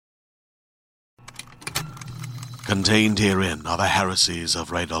Contained herein are the heresies of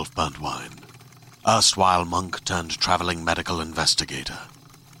Radolf Burntwine, erstwhile monk turned traveling medical investigator.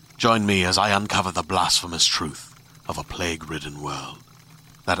 Join me as I uncover the blasphemous truth of a plague-ridden world,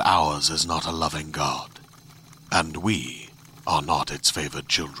 that ours is not a loving God, and we are not its favored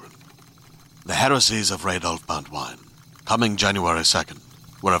children. The heresies of Radolf Burntwine, coming January 2nd,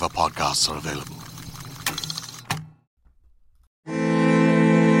 wherever podcasts are available.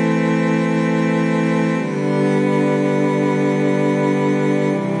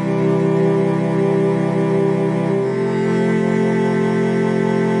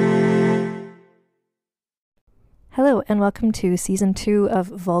 Hello, and welcome to Season 2 of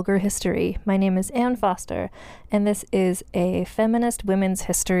Vulgar History. My name is Anne Foster, and this is a feminist women's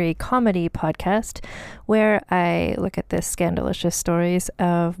history comedy podcast where I look at the scandalous stories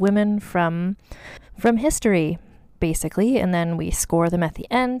of women from history, basically, and then we score them at the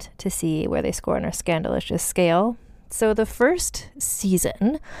end to see where they score on our scandalous scale. So the first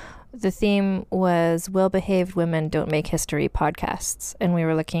season, the theme was Well-Behaved Women Don't Make History podcasts, and we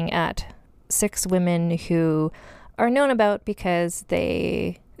were looking at 6 women who are known about because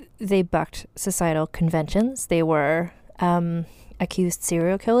they bucked societal conventions. They were accused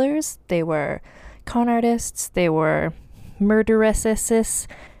serial killers. They were con artists. They were murderesses.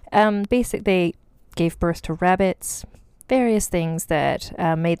 They gave birth to rabbits. Various things that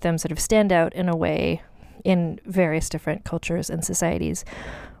made them sort of stand out in a way in various different cultures and societies,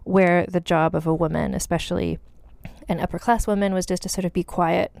 where the job of a woman, especially an upper class woman, was just to sort of be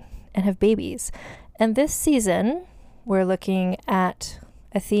quiet and have babies. And this season, we're looking at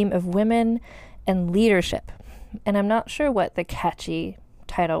a theme of women and leadership. And I'm not sure what the catchy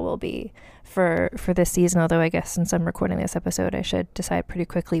title will be for this season, although I guess since I'm recording this episode, I should decide pretty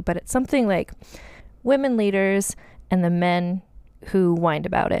quickly. But it's something like Women Leaders and the Men Who Whined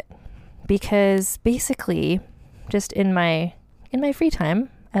About It. Because basically, just in my free time,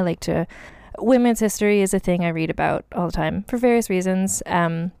 I like to... Women's history is a thing I read about all the time for various reasons.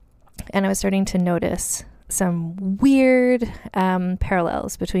 And I was starting to notice some weird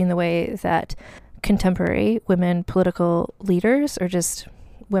parallels between the way that contemporary women political leaders, or just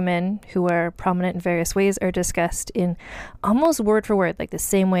women who are prominent in various ways, are discussed in almost word for word, like the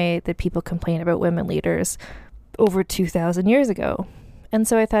same way that people complain about women leaders over 2,000 years ago. And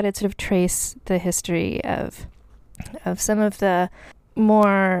so I thought I'd sort of trace the history of some of the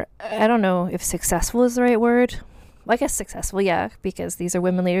more, I don't know if successful is the right word. Well, I guess successful, yeah, because these are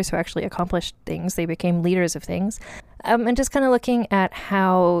women leaders who actually accomplished things. They became leaders of things. And just kind of looking at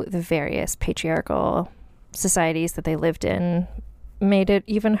how the various patriarchal societies that they lived in made it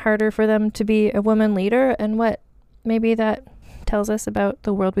even harder for them to be a woman leader, and what maybe that tells us about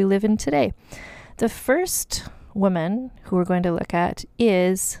the world we live in today. The first woman who we're going to look at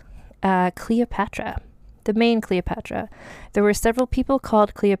is Cleopatra, the main Cleopatra. There were several people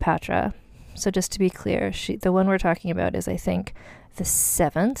called Cleopatra. So just to be clear, the one we're talking about is, I think, the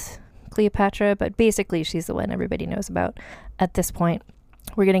 7th Cleopatra, but basically she's the one everybody knows about at this point.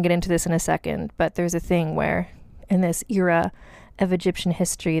 We're going to get into this in a second, but there's a thing where in this era of Egyptian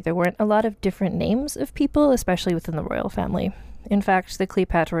history, there weren't a lot of different names of people, especially within the royal family. In fact, the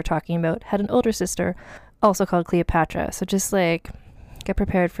Cleopatra we're talking about had an older sister also called Cleopatra, so just like get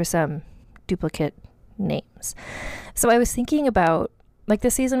prepared for some duplicate names. So I was thinking about, like,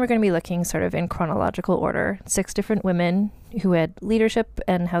 this season we're going to be looking sort of in chronological order, 6 different women who had leadership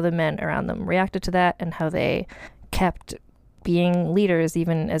and how the men around them reacted to that and how they kept being leaders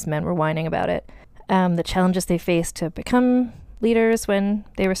even as men were whining about it. The challenges they faced to become leaders when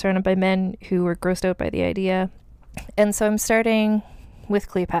they were surrounded by men who were grossed out by the idea. And so I'm starting with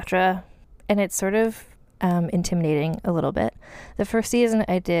Cleopatra, and it's sort of intimidating a little bit. The first season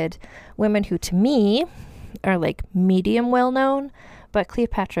I did women who to me are like medium well known, but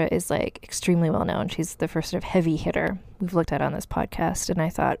Cleopatra is like extremely well known. She's the first sort of heavy hitter we've looked at on this podcast. And I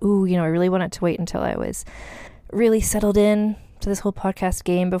thought, I really wanted to wait until I was really settled in to this whole podcast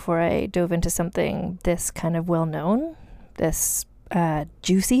game before I dove into something this kind of well known, this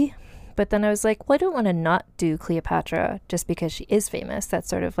juicy. But then I was like, well, I don't want to not do Cleopatra just because she is famous. That's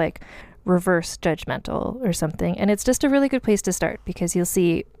sort of like reverse judgmental or something. And it's just a really good place to start, because you'll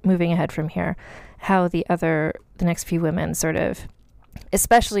see moving ahead from here how the next few women sort of,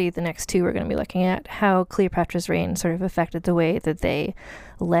 especially the next 2 we're going to be looking at, how Cleopatra's reign sort of affected the way that they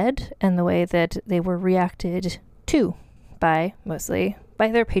led and the way that they were reacted to by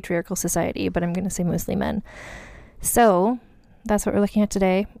their patriarchal society, but I'm going to say mostly men. So that's what we're looking at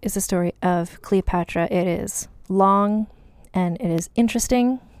today, is the story of Cleopatra. It is long and it is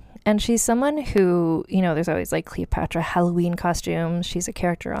interesting. And she's someone who, there's always like Cleopatra Halloween costumes. She's a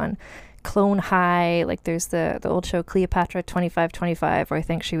character on clone high. Like there's the old show Cleopatra 2525, where I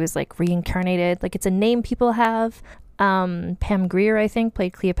think she was like reincarnated. Like it's a name people have. Pam Grier, I think,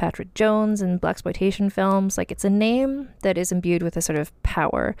 played Cleopatra Jones in blaxploitation films. Like it's a name that is imbued with a sort of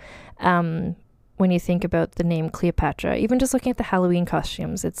power. When you think about the name Cleopatra, even just looking at the Halloween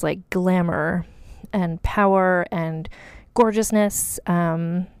costumes, it's like glamour and power and gorgeousness.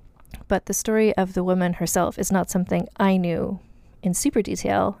 But the story of the woman herself is not something I knew in super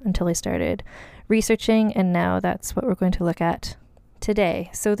detail until I started researching, and now that's what we're going to look at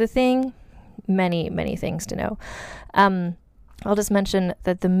today. So the thing, many things to know. I'll just mention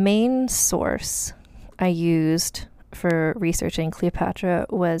that the main source I used for researching Cleopatra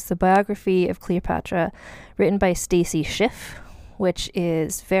was the biography of Cleopatra written by Stacy Schiff, which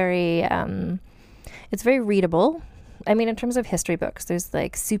is it's very readable. I mean, in terms of history books, there's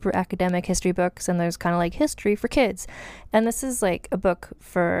like super academic history books, and there's kind of like history for kids. And this is like a book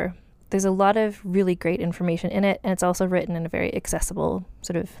there's a lot of really great information in it, and it's also written in a very accessible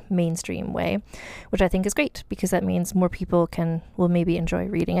sort of mainstream way, which I think is great because that means more people will maybe enjoy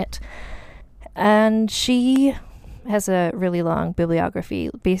reading it. And she has a really long bibliography.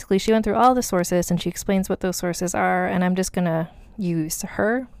 Basically, she went through all the sources and she explains what those sources are, and I'm just going to use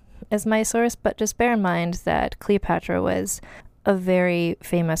her as my source, but just bear in mind that Cleopatra was a very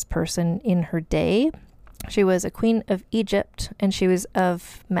famous person in her day. She was a queen of Egypt, and she was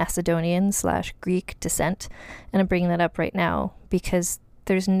of Macedonian/Greek descent. And I'm bringing that up right now because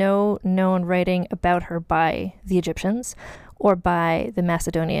there's no known writing about her by the Egyptians or by the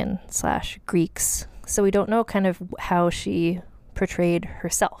Macedonian/Greeks. So we don't know kind of how she portrayed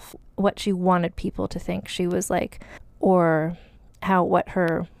herself, what she wanted people to think she was like, or what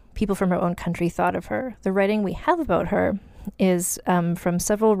her people from her own country thought of her. The writing we have about her is from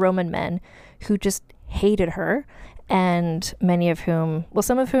several Roman men who just hated her, and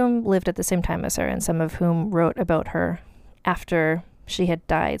some of whom lived at the same time as her, and some of whom wrote about her after she had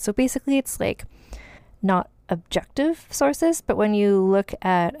died. So basically it's like not objective sources, but when you look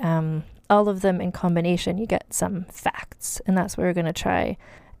at all of them in combination, you get some facts, and that's what we're going to try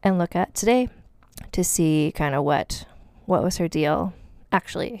and look at today to see kind of what was her deal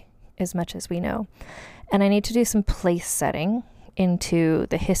actually, as much as we know. And I need to do some place setting into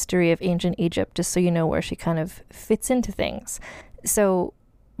the history of ancient Egypt, just so you know where she kind of fits into things. So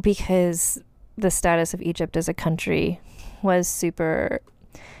because the status of Egypt as a country was it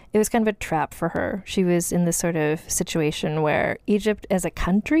was kind of a trap for her. She was in this sort of situation where Egypt as a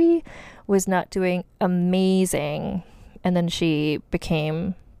country was not doing amazing, and then she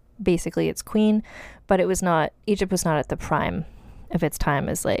became basically its queen, but Egypt was not at the prime of its time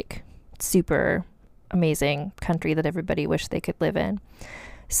as like super amazing country that everybody wished they could live in.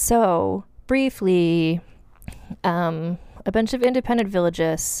 So briefly, a bunch of independent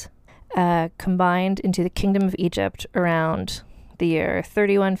villages combined into the Kingdom of Egypt around the year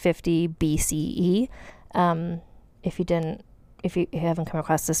 3150 BCE. If you haven't come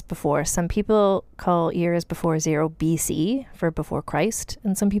across this before, some people call years before 0 BC for before Christ,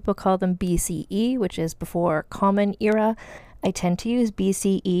 and some people call them BCE, which is before Common Era. I tend to use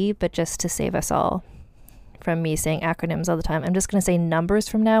BCE, but just to save us all from me saying acronyms all the time, I'm just going to say numbers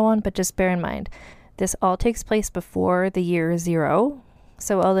from now on, but just bear in mind, this all takes place before the year 0,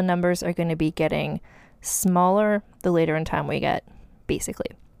 so all the numbers are going to be getting smaller the later in time we get, basically.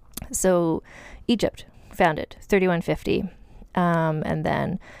 So Egypt, founded 3150, and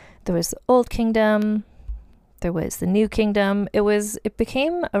then there was the Old Kingdom, there was the New Kingdom. It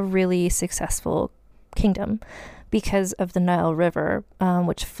became a really successful kingdom because of the Nile River,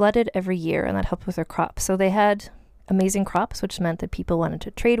 which flooded every year, and that helped with their crops. So they had amazing crops, which meant that people wanted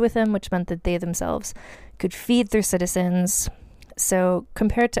to trade with them, which meant that they themselves could feed their citizens. So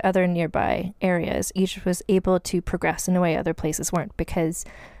compared to other nearby areas, Egypt was able to progress in a way other places weren't, because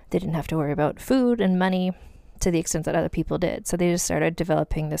they didn't have to worry about food and money to the extent that other people did. So they just started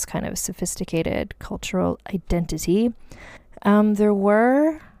developing this kind of sophisticated cultural identity. There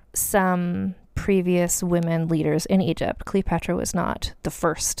were some previous women leaders in Egypt. Cleopatra was not the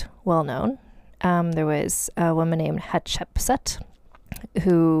first well-known. There was a woman named Hatshepsut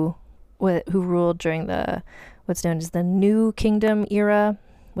who ruled during what's known as the New Kingdom era,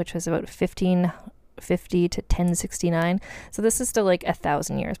 which was about 1550 to 1069. So this is still like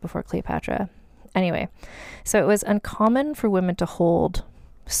 1,000 years before Cleopatra. Anyway, so it was uncommon for women to hold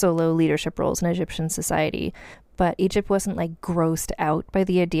solo leadership roles in Egyptian society, but Egypt wasn't like grossed out by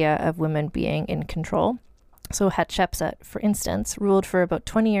the idea of women being in control. So Hatshepsut, for instance, ruled for about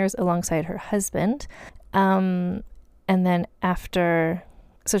 20 years alongside her husband. And then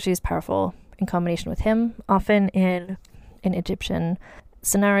so she was powerful in combination with him. Often in Egyptian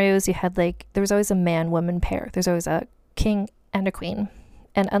scenarios, you had like, there was always a man-woman pair. There's always a king and a queen.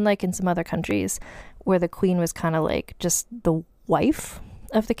 And unlike in some other countries where the queen was kind of like just the wife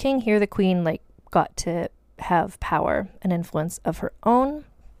of the king, here the queen like got to have power and influence of her own.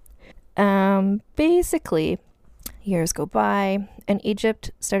 Basically, years go by and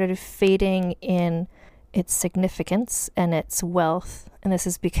Egypt started fading in its significance and its wealth. And this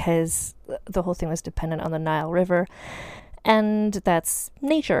is because the whole thing was dependent on the Nile River. And that's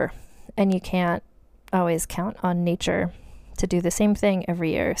nature. And you can't always count on nature to do the same thing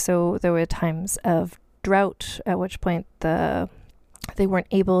every year. So there were times of drought, at which point they weren't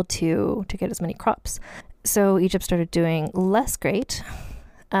able to get as many crops. So Egypt started doing less great.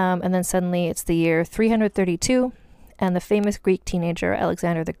 And then suddenly it's the year 332, and the famous Greek teenager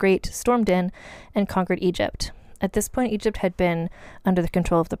Alexander the Great stormed in and conquered Egypt. At this point, Egypt had been under the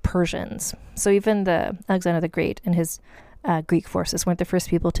control of the Persians. So even the Alexander the Great and his Greek forces weren't the first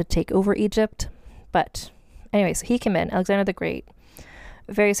people to take over Egypt. But anyway, so he came in, Alexander the Great,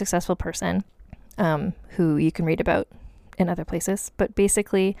 a very successful person who you can read about in other places. But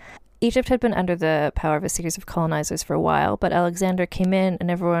basically, Egypt had been under the power of a series of colonizers for a while, but Alexander came in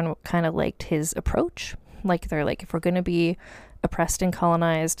and everyone kind of liked his approach. Like, they're like, if we're going to be oppressed and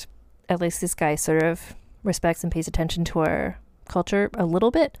colonized, at least this guy sort of respects and pays attention to our culture a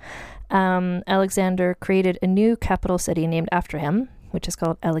little bit. Alexander created a new capital city named after him, which is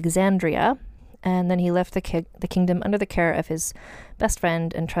called Alexandria. And then he left the kingdom under the care of his best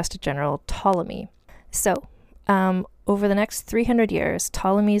friend and trusted general, Ptolemy. So, over the next 300 years,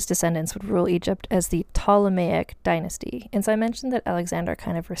 Ptolemy's descendants would rule Egypt as the Ptolemaic dynasty. And so I mentioned that Alexander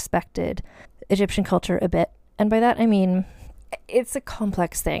kind of respected Egyptian culture a bit. And by that, I mean, it's a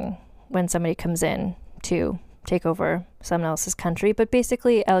complex thing when somebody comes in to take over someone else's country. But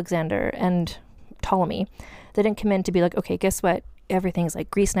basically, Alexander and Ptolemy, they didn't come in to be like, okay, guess what? Everything's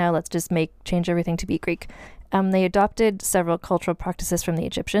like Greece now. Let's just change everything to be Greek. They adopted several cultural practices from the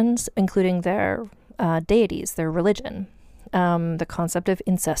Egyptians, including their deities, their religion, the concept of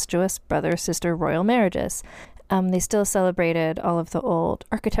incestuous brother-sister royal marriages. They still celebrated all of the old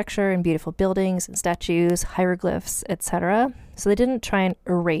architecture and beautiful buildings and statues, hieroglyphs, etc. So they didn't try and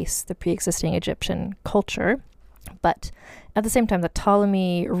erase the pre-existing Egyptian culture. But at the same time, the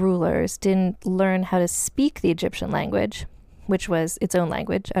Ptolemy rulers didn't learn how to speak the Egyptian language, which was its own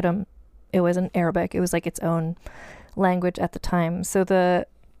language. It wasn't Arabic. It was like its own language at the time. So they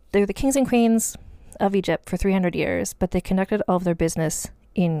were the kings and queens of Egypt for 300 years, but they conducted all of their business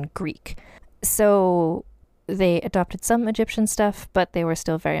in Greek. So they adopted some Egyptian stuff, but they were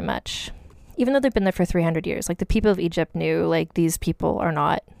still very much, even though they've been there for 300 years, like the people of Egypt knew, like, these people are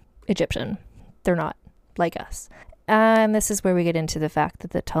not Egyptian. They're not like us. And this is where we get into the fact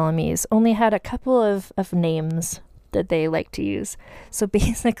that the Ptolemies only had a couple of names that they like to use. So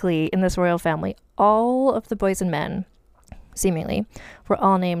basically, in this royal family, all of the boys and men, seemingly, were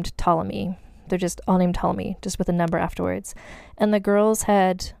all named Ptolemy. They're just all named Ptolemy, just with a number afterwards. And the girls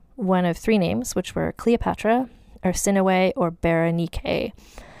had one of three names, which were Cleopatra, Arsinoe, or Berenike.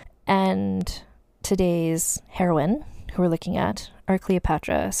 And today's heroine, who we're looking at, are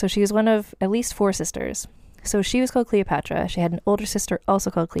Cleopatra. So she was one of at least four sisters. So she was called Cleopatra. She had an older sister also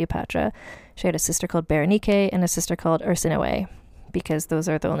called Cleopatra. She had a sister called Berenike and a sister called Arsinoe, because those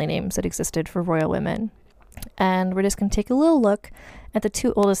are the only names that existed for royal women. And we're just going to take a little look at the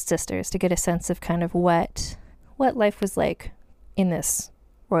two oldest sisters to get a sense of kind of what life was like in this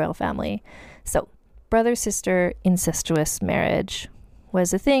royal family. So, brother-sister incestuous marriage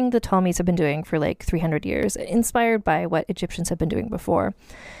was a thing the Ptolemies have been doing for like 300 years, inspired by what Egyptians had been doing before.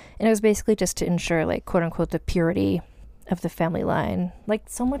 And it was basically just to ensure, like, quote unquote, the purity of the family line. Like,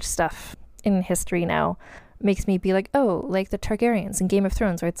 so much stuff in history now makes me be like, oh, like the Targaryens in Game of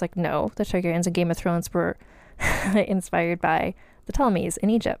Thrones, where it's like, no, the Targaryens in Game of Thrones were inspired by the Ptolemies in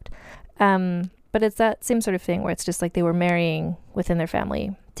Egypt. But it's that same sort of thing where it's just like they were marrying within their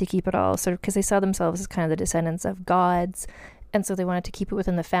family to keep it all sort of, because they saw themselves as kind of the descendants of gods. And so they wanted to keep it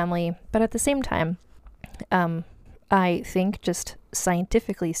within the family. But at the same time, I think, just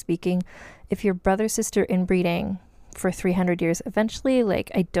scientifically speaking, if you're brother-sister inbreeding for 300 years, eventually,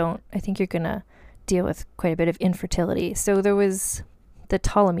 like, I think you're going to deal with quite a bit of infertility. So there was the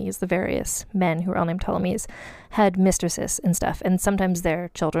Ptolemies, the various men who were all named Ptolemies, had mistresses and stuff. And sometimes their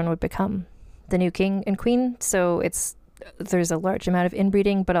children would become the new king and queen. So there's a large amount of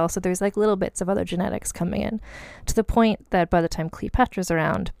inbreeding, but also there's like little bits of other genetics coming in, to the point that by the time Cleopatra's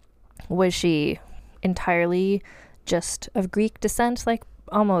around, was she entirely just of Greek descent? Like,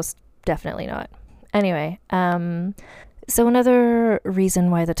 almost definitely not. Anyway, so another reason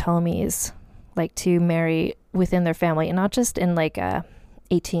why the Ptolemies like to marry within their family, and not just in like a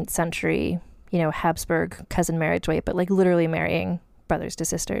 18th century, Habsburg cousin marriage way, but like literally marrying brothers to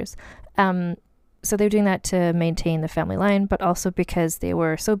sisters. So they were doing that to maintain the family line, but also because they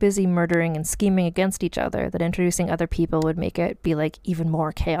were so busy murdering and scheming against each other that introducing other people would make it be like even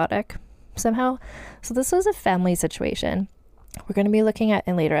more chaotic somehow. So this was a family situation. We're going to be looking at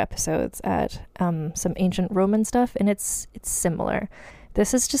in later episodes at some ancient Roman stuff, and it's similar.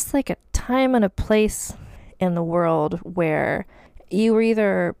 This is just like a time and a place in the world where you were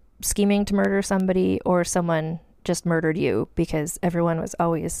either scheming to murder somebody or someone just murdered you, because everyone was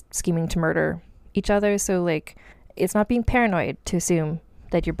always scheming to murder each other. So like, it's not being paranoid to assume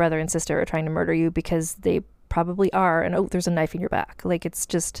that your brother and sister are trying to murder you, because they probably are, and there's a knife in your back. Like, it's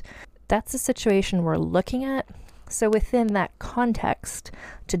just, that's the situation we're looking at. So within that context,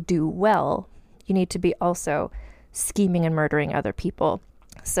 to do well, you need to be also scheming and murdering other people.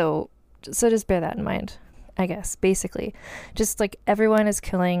 So just bear that in mind, I guess. Basically, just like everyone is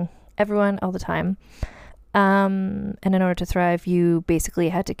killing everyone all the time. And in order to thrive, you basically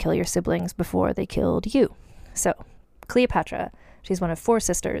had to kill your siblings before they killed you. So Cleopatra, she's one of 4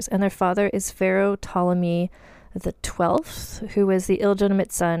 sisters, and their father is Pharaoh Ptolemy the 12th, who was the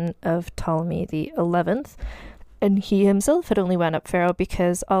illegitimate son of Ptolemy the 11th. And he himself had only wound up pharaoh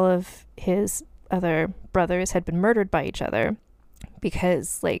because all of his other brothers had been murdered by each other.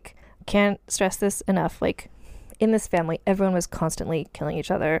 Because, like, can't stress this enough, like, in this family, everyone was constantly killing each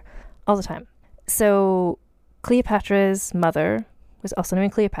other all the time. So Cleopatra's mother was also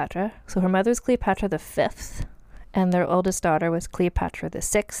named Cleopatra. So her mother was Cleopatra V, and their oldest daughter was Cleopatra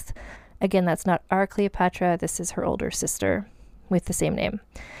VI. Again, that's not our Cleopatra. This is her older sister with the same name.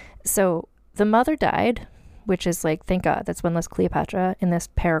 So the mother died, which is like, thank God, that's one less Cleopatra in this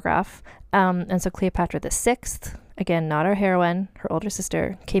paragraph. And so Cleopatra VI, again, not our heroine, her older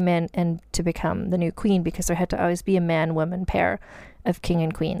sister, came in and to become the new queen, because there had to always be a man-woman pair of king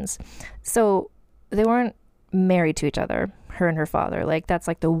and queens. So they weren't married to each other, her and her father. Like, that's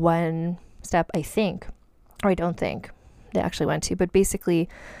like the one step, I think, or I don't think they actually went to, but basically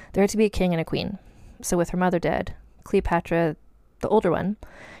there had to be a king and a queen. So with her mother dead, Cleopatra, the older one,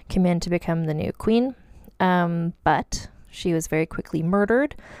 came in to become the new queen. But she was very quickly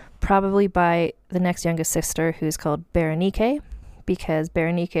murdered, probably by the next youngest sister, who's called Berenike, because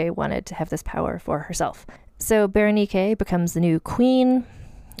Berenike wanted to have this power for herself. So Berenike becomes the new queen,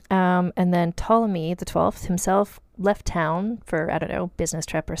 and then Ptolemy the 12th himself left town for, I don't know, business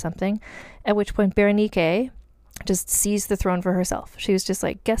trip or something, at which point Berenike just seized the throne for herself. She was just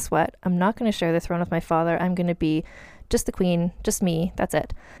like, guess what? I'm not going to share the throne with my father. I'm going to be just the queen, just me. That's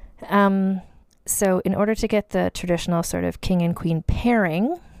it. So in order to get the traditional sort of king and queen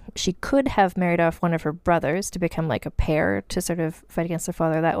pairing, she could have married off one of her brothers to become like a pair to sort of fight against her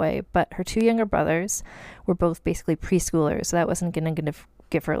father that way. But her 2 younger brothers were both basically preschoolers, so that wasn't going to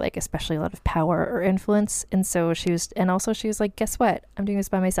give her like especially a lot of power or influence. And so she was like, guess what? I'm doing this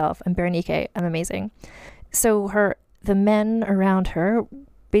by myself. I'm Berenike. I'm amazing. So the men around her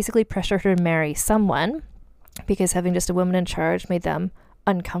basically pressured her to marry someone, because having just a woman in charge made them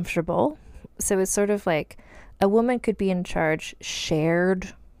uncomfortable. So it's sort of like a woman could be in charge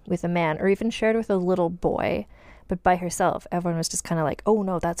shared with a man, or even shared with a little boy, but by herself, everyone was just kind of like, oh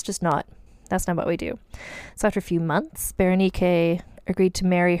no, that's not what we do. So after a few months, Berenike agreed to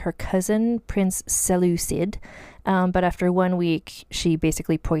marry her cousin, Prince Seleucid, but after 1 week, she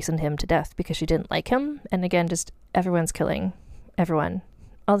basically poisoned him to death because she didn't like him. And again, just everyone's killing everyone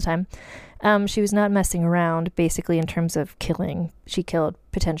all the time. She was not messing around, basically, in terms of killing. She killed,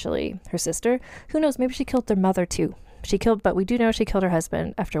 potentially, her sister. Who knows, maybe she killed their mother too. But we do know she killed her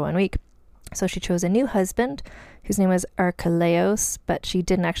husband after 1 week. So she chose a new husband, whose name was Archelaus, but she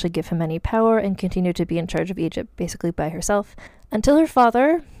didn't actually give him any power and continued to be in charge of Egypt, basically by herself, until her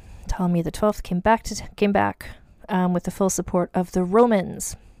father, Ptolemy the 12th, came back with the full support of the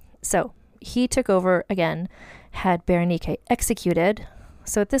Romans. So he took over again, had Berenike executed.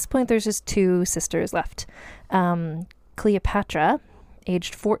 So at this point, there's just 2 sisters left. Cleopatra,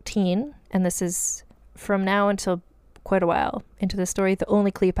 aged 14, and this is from now until quite a while into the story, the only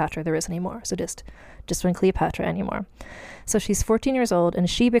Cleopatra there is anymore. So just one Cleopatra anymore. So she's 14 years old, and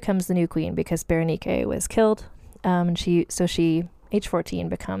she becomes the new queen because Berenike was killed. And she, age 14,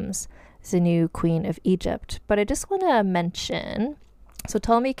 becomes the new queen of Egypt. But I just want to mention, so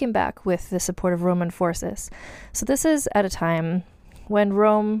Ptolemy came back with the support of Roman forces. So this is at a time when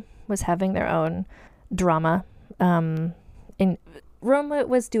Rome was having their own drama. Rome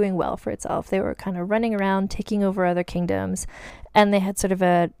was doing well for itself. They were kind of running around, taking over other kingdoms, and they had sort of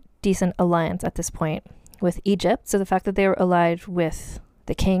a decent alliance at this point with Egypt. So the fact that they were allied with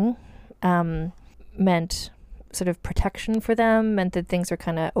the king meant sort of protection for them, meant that things were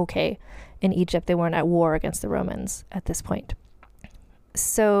kind of okay in Egypt. They weren't at war against the Romans at this point.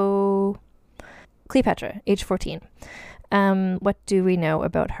 So Cleopatra, age 14. What do we know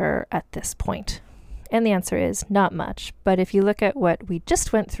about her at this point? And the answer is not much. But if you look at what we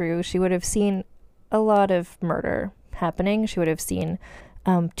just went through, she would have seen a lot of murder happening. She would have seen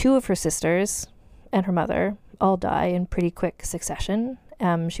 2 of her sisters and her mother all die in pretty quick succession.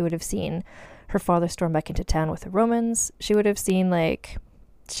 She would have seen her father storm back into town with the Romans. She would have seen,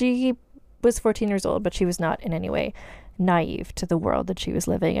 she was 14 years old, but she was not in any way naive to the world that she was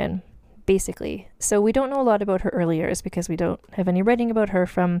living in, basically. So we don't know a lot about her early years because we don't have any writing about her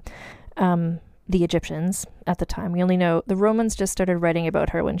from the Egyptians at the time. We only know the Romans just started writing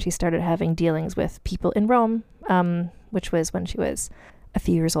about her when she started having dealings with people in Rome, which was when she was a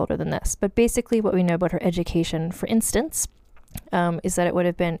few years older than this. But basically what we know about her education, for instance, is that it would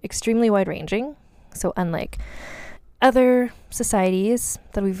have been extremely wide-ranging. So unlike other societies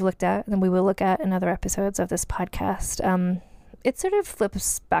that we've looked at and we will look at in other episodes of this podcast, it sort of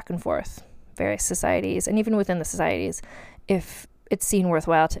flips back and forth, various societies, and even within the societies, if it's seen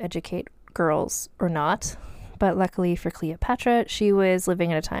worthwhile to educate girls or not. But luckily for Cleopatra, she was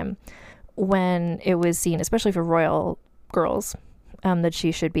living at a time when it was seen, especially for royal girls, that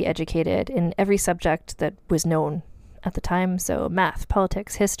she should be educated in every subject that was known at the time. So math,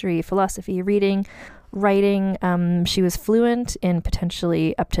 politics, history, philosophy, reading, writing. She was fluent in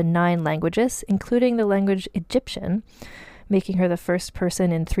potentially up to 9 languages, including the language Egyptian, making her the first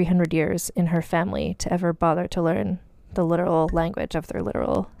person in 300 years in her family to ever bother to learn the literal language of their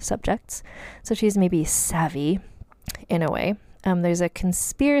literal subjects. So she's maybe savvy in a way. There's a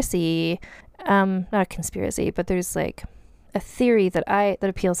conspiracy, not a conspiracy, but there's a theory that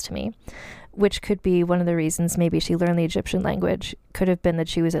appeals to me, which could be one of the reasons maybe she learned the Egyptian language, could have been that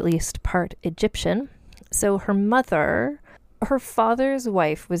she was at least part Egyptian. So her father's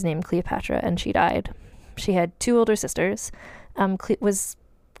wife was named Cleopatra, and she died. She had 2 older sisters. Was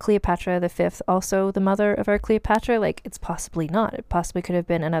Cleopatra V also the mother of our Cleopatra? It's possibly not. It possibly could have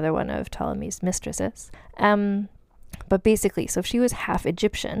been another one of Ptolemy's mistresses. But basically, so if she was half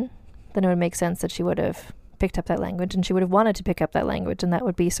Egyptian, then it would make sense that she would have picked up that language, and she would have wanted to pick up that language, and that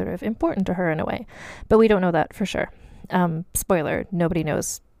would be sort of important to her in a way. But we don't know that for sure. Spoiler, nobody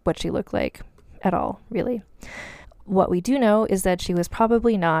knows what she looked like at all, really. What we do know is that she was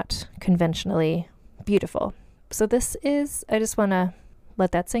probably not conventionally beautiful. So this is, I just want to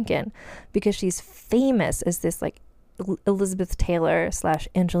let that sink in, because she's famous as this Elizabeth Taylor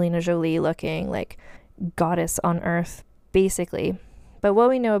 / Angelina Jolie looking goddess on earth, basically. But what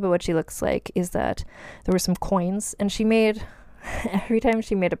we know about what she looks like is that there were some coins, and she made, every time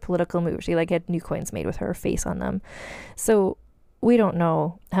she made a political move, she had new coins made with her face on them. So we don't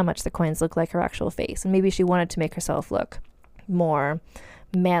know how much the coins look like her actual face. And maybe she wanted to make herself look more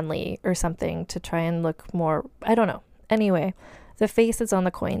manly or something to try and look more, I don't know. Anyway, the face that's on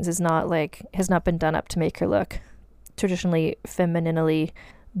the coins is not has not been done up to make her look traditionally femininely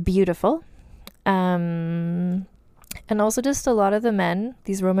beautiful. And also just a lot of the men,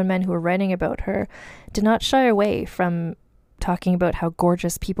 these Roman men who were writing about her, did not shy away from talking about how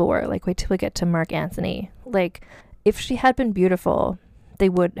gorgeous people were. Wait till we get to Mark Antony. If she had been beautiful, they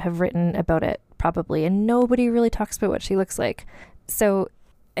would have written about it probably, and nobody really talks about what she looks like. So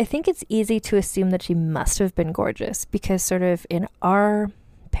I think it's easy to assume that she must have been gorgeous, because sort of in our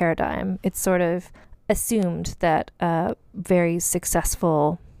paradigm, it's sort of assumed that a very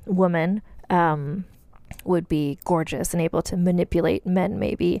successful woman would be gorgeous and able to manipulate men,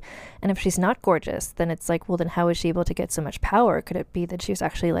 maybe. And if she's not gorgeous, then it's well, then how is she able to get so much power? Could it be that she was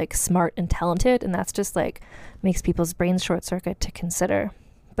actually smart and talented? And that's just makes people's brains short circuit to consider.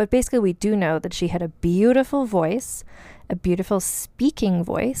 But basically, we do know that she had a beautiful voice, a beautiful speaking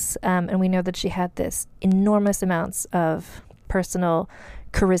voice, and we know that she had this enormous amounts of personal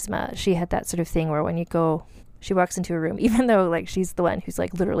charisma. She had that sort of thing where when she walks into a room, even though she's the one who's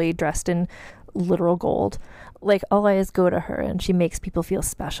literally dressed in literal gold, all eyes go to her, and she makes people feel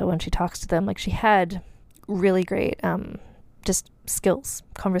special when she talks to them. She had really great just skills,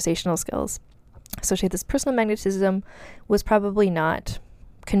 conversational skills. So she had this personal magnetism, was probably not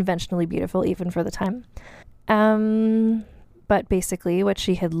conventionally beautiful even for the time. But basically what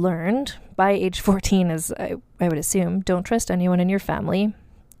she had learned by age 14 is, I would assume, don't trust anyone in your family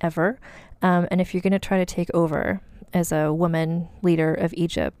ever. And if you're going to try to take over as a woman leader of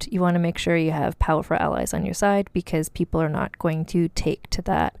Egypt, you want to make sure you have powerful allies on your side, because people are not going to take to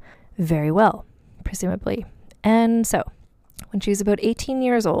that very well, presumably. And so when she was about 18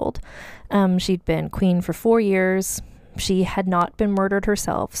 years old, she'd been queen for 4 years. She had not been murdered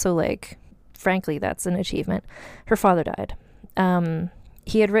herself. So frankly, that's an achievement. Her father died.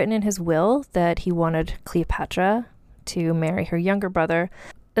 He had written in his will that he wanted Cleopatra to marry her younger brother.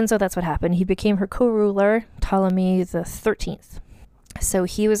 And so that's what happened. He became her co-ruler, Ptolemy the 13th. So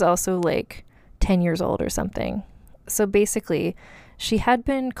he was also like 10 years old or something. So basically, she had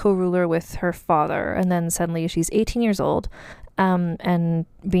been co-ruler with her father, and then suddenly she's 18 years old, and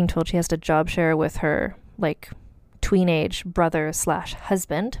being told she has to job share with her like tween-age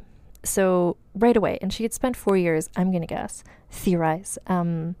brother/husband. So right away, and she had spent 4 years, I'm going to guess, theorize,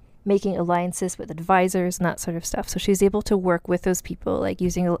 making alliances with advisors and that sort of stuff. So she's able to work with those people, like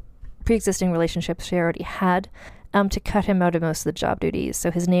using pre-existing relationships she already had, to cut him out of most of the job duties.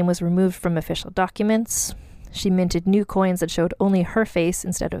 So his name was removed from official documents. She minted new coins that showed only her face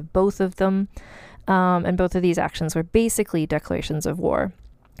instead of both of them. And both of these actions were basically declarations of war.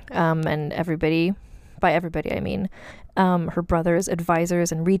 And everybody, by everybody I mean, her brother's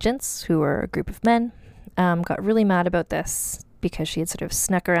advisors and regents, who were a group of men, got really mad about this because she had sort of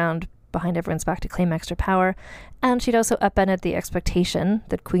snuck around behind everyone's back to claim extra power. And she'd also upended the expectation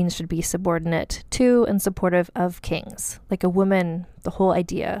that queens should be subordinate to and supportive of kings. Like a woman, the whole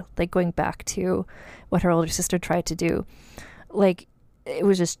idea, like going back to what her older sister tried to do, like it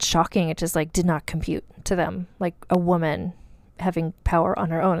was just shocking. It just like did not compute to them. Like a woman having power on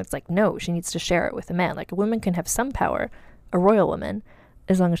her own. It's like, no, she needs to share it with a man. Like a woman can have some power, a royal woman,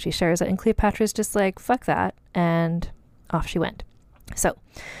 as long as she shares it. And Cleopatra's just like, fuck that. And off she went. So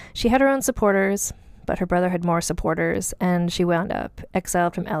she had her own supporters, but her brother had more supporters, and she wound up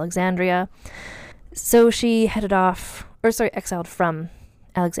exiled from Alexandria. So she headed off, exiled from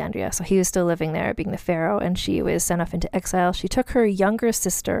Alexandria. So he was still living there, being the pharaoh, and she was sent off into exile. She took her younger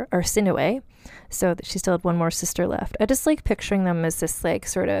sister, Arsinoe, so that she still had one more sister left. I just like picturing them as this like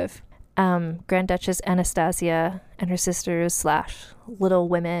sort of Grand Duchess Anastasia and her sisters / Little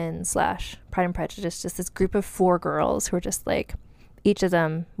Women / Pride and Prejudice, just this group of 4 girls who were just like, each of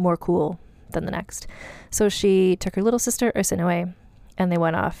them more cool than the next. So she took her little sister Arsinoe, and they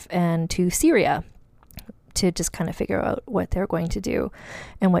went off and to Syria to just kind of figure out what they were going to do.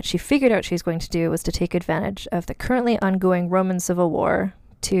 And what she figured out she was going to do was to take advantage of the currently ongoing Roman civil war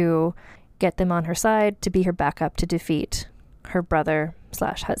to get them on her side, to be her backup to defeat her brother /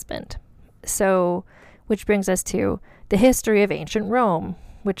 husband. So, which brings us to the history of ancient Rome,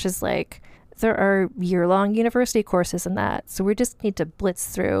 which is like, there are year-long university courses in that. So we just need to blitz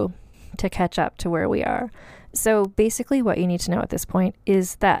through to catch up to where we are. So basically what you need to know at this point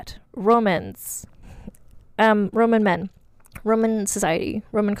is that Roman men, Roman society,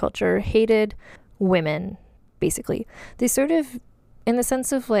 Roman culture hated women, basically. They sort of, in the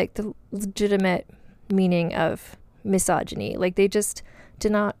sense of like the legitimate meaning of misogyny, like they just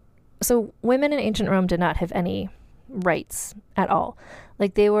did not, so women in ancient Rome did not have any rights at all.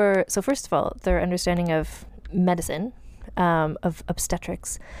 Like they were, so first of all, their understanding of medicine, of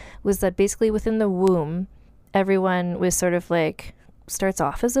obstetrics, was that basically within the womb, everyone was sort of like, starts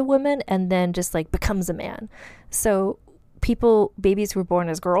off as a woman and then just like becomes a man. So babies who were born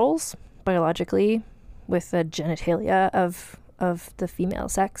as girls, biologically, with the genitalia of the female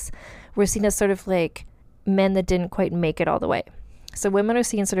sex, were seen as sort of like men that didn't quite make it all the way. So women are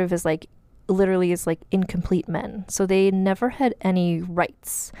seen sort of as like, literally as like incomplete men. So they never had any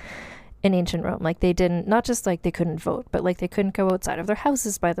rights in ancient Rome. Like they didn't, not just like they couldn't vote, but like they couldn't go outside of their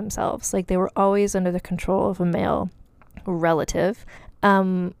houses by themselves. Like they were always under the control of a male relative.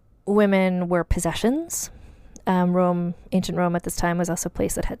 Women were possessions. Ancient Rome at this time was also a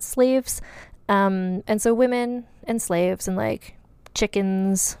place that had slaves. And so women and slaves and like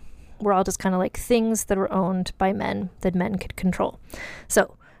chickens were all just kind of like things that were owned by men that men could control.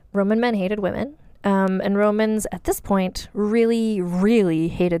 So Roman men hated women. And Romans at this point really, really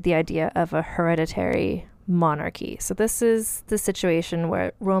hated the idea of a hereditary monarchy. So this is the situation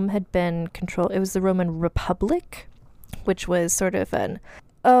where Rome had been controlled. It was the Roman Republic, which was sort of an,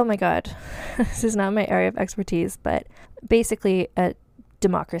 oh my God, this is not my area of expertise, but basically a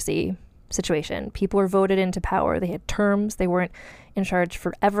democracy situation. People were voted into power. They had terms. They weren't in charge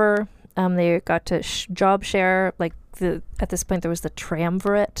forever. They got to job share. Like at this point, there was the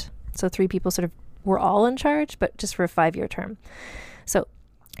triumvirate. So 3 people sort of were all in charge, but just for a 5-year term. So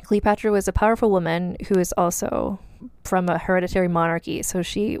Cleopatra was a powerful woman who is also from a hereditary monarchy. So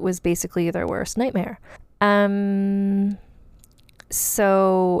she was basically their worst nightmare.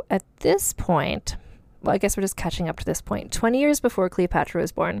 So at this point, well, I guess we're just catching up to this point. 20 years before Cleopatra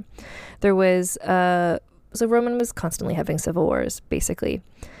was born, there was, so Roman was constantly having civil wars, basically.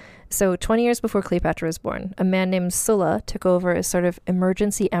 So 20 years before Cleopatra was born, a man named Sulla took over as sort of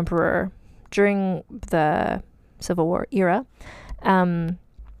emergency emperor during the Civil War era. And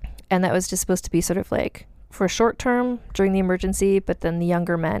And that was just supposed to be sort of like for a short term during the emergency, but then the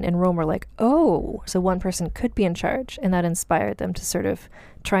younger men in Rome were like, oh, so one person could be in charge. And that inspired them to sort of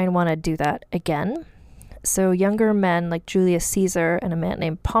try and want to do that again. So younger men like Julius Caesar and a man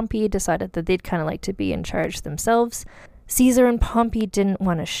named Pompey decided that they'd kind of like to be in charge themselves. Caesar and Pompey didn't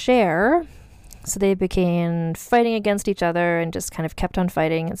want to share, so they began fighting against each other and just kind of kept on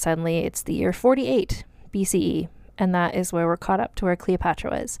fighting. And suddenly it's the year 48 BCE. And that is where we're caught up to where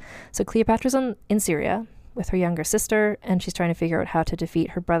Cleopatra was. So Cleopatra's in Syria with her younger sister, and she's trying to figure out how to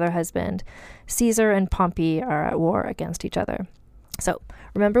defeat her brother husband. Caesar and Pompey are at war against each other. So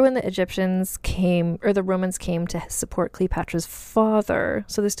remember when the Egyptians came, or the Romans came to support Cleopatra's father?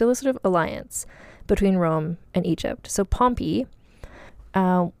 So there's still a sort of alliance between Rome and Egypt. So Pompey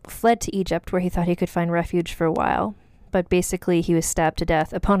fled to Egypt, where he thought he could find refuge for a while. But basically he was stabbed to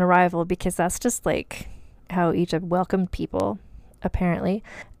death upon arrival, because that's just like how Egypt welcomed people, apparently.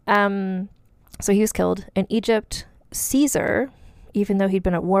 So he was killed. In Egypt, Caesar, even though he'd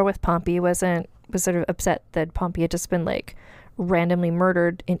been at war with Pompey, was sort of upset that Pompey had just been like randomly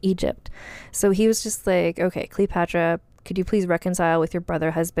murdered in Egypt. So he was just like, okay, Cleopatra, could you please reconcile with your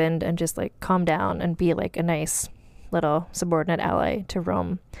brother husband and just like calm down and be like a nice little subordinate ally to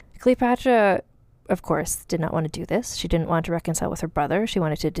Rome? Cleopatra, of course, did not want to do this. She didn't want to reconcile with her brother. She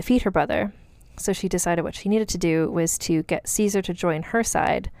wanted to defeat her brother. So she decided what she needed to do was to get Caesar to join her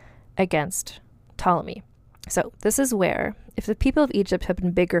side against Ptolemy. So this is where, if the people of Egypt have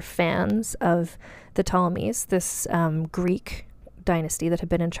been bigger fans of the Ptolemies, this Greek dynasty that had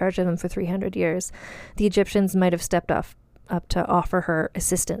been in charge of them for 300 years, the Egyptians might have stepped up to offer her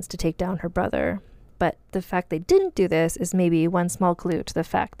assistance to take down her brother. But the fact they didn't do this is maybe one small clue to the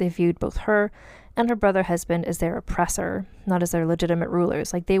fact they viewed both her and her brother husband as their oppressor, not as their legitimate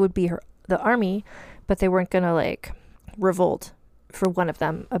rulers. Like, they would be the army, but they weren't going to like revolt for one of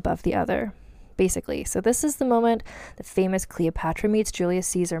them above the other, basically. So this is the moment, the famous Cleopatra meets Julius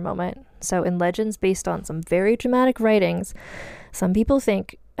Caesar moment. So in legends based on some very dramatic writings, some people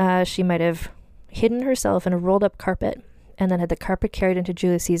think she might have hidden herself in a rolled up carpet and then had the carpet carried into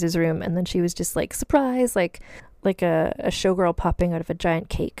Julius Caesar's room, and then she was just like, surprise, like a showgirl popping out of a giant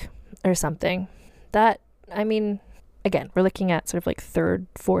cake or something. That, I mean, again, we're looking at sort of like third,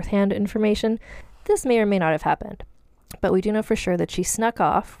 fourth hand information. This may or may not have happened. But we do know for sure that she snuck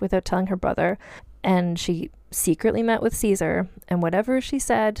off without telling her brother, and she secretly met with Caesar, and whatever she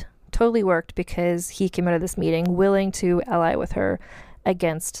said totally worked, because he came out of this meeting willing to ally with her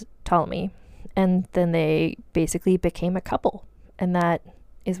against Ptolemy. And then they basically became a couple, and that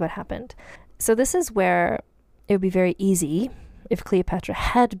is what happened. So this is where it would be very easy, if Cleopatra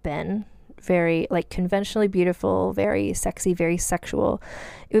had been very like conventionally beautiful, very sexy, very sexual,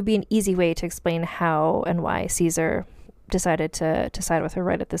 it would be an easy way to explain how and why Caesar decided to side with her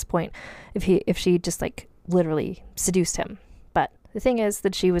right at this point, if she just like literally seduced him. But the thing is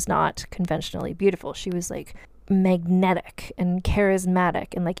that she was not conventionally beautiful. She was like magnetic and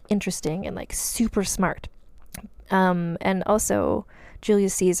charismatic and like interesting and like super smart. And also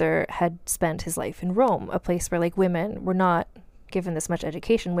Julius Caesar had spent his life in Rome, a place where like women were not given this much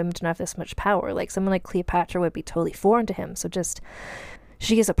education, women didn't have this much power. Like someone like Cleopatra would be totally foreign to him. So just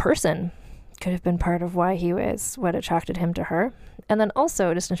she as a person could have been part of why he was what attracted him to her. And then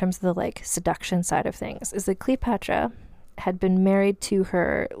also just in terms of the like seduction side of things, is that Cleopatra had been married to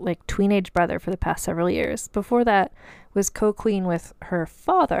her like tween-age brother for the past several years. Before that was co-queen with her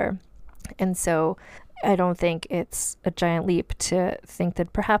father. And so I don't think it's a giant leap to think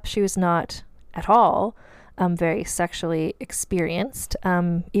that perhaps she was not at all very sexually experienced,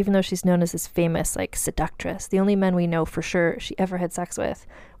 even though she's known as this famous like seductress. The only men we know for sure she ever had sex with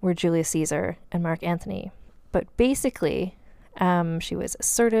were Julius Caesar and Mark Antony. But basically, she was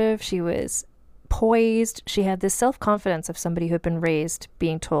assertive, she was poised, she had this self-confidence of somebody who had been raised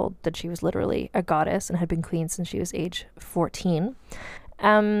being told that she was literally a goddess and had been queen since she was age 14.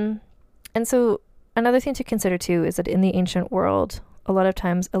 And so another thing to consider too is that in the ancient world, a lot of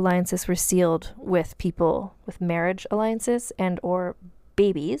times alliances were sealed with people with marriage alliances and or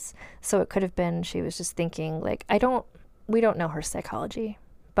babies. So it could have been she was just thinking like, we don't know her psychology,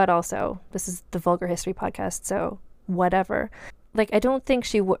 but also this is the Vulgar History podcast, so whatever. Like, I don't think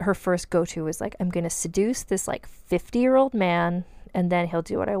her first go-to was like, I'm going to seduce this like 50-year-old man and then he'll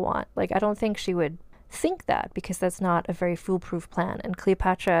do what I want. Like, I don't think she would think that, because that's not a very foolproof plan. And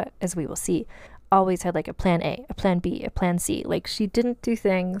Cleopatra, as we will see, always had like a plan A, a plan B, a plan C. Like, she didn't do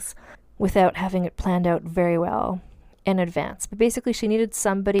things without having it planned out very well in advance. But basically she needed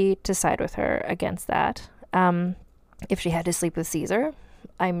somebody to side with her against that. If she had to sleep with Caesar,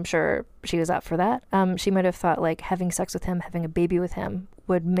 I'm sure she was up for that. She might have thought like having sex with him, having a baby with him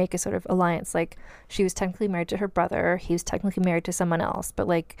would make a sort of alliance. Like, she was technically married to her brother, he was technically married to someone else, but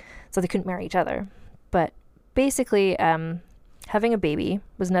like, so they couldn't marry each other. But basically, having a baby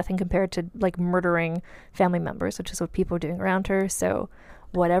was nothing compared to like murdering family members, which is what people were doing around her. So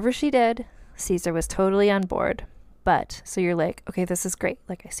whatever she did, Caesar was totally on board. But so you're like, okay, this is great.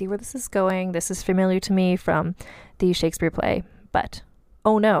 Like, I see where this is going. This is familiar to me from the Shakespeare play. But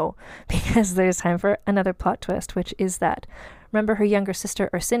oh no, because there's time for another plot twist, which is that, remember, her younger sister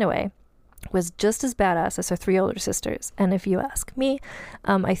Arsinoe was just as badass as her 3 older sisters. And if you ask me,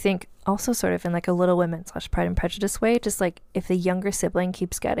 I think also sort of in like a Little Women / Pride and Prejudice way, just like if the younger sibling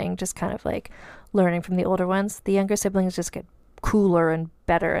keeps getting just kind of like learning from the older ones, the younger siblings just get cooler and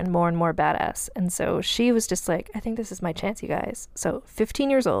better and more badass. And so she was just like, I think this is my chance, you guys. So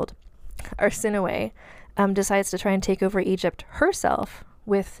 15 years old, Arsinoe decides to try and take over Egypt herself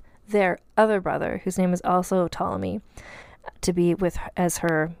with their other brother, whose name is also Ptolemy, to be with as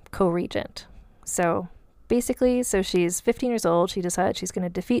her co-regent. So basically, so she's 15 years old. She decides she's going to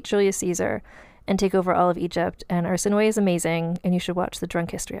defeat Julius Caesar and take over all of Egypt. And Arsinoe is amazing, and you should watch the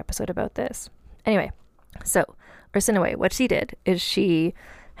Drunk History episode about this. Anyway, so Arsinoe, what she did is she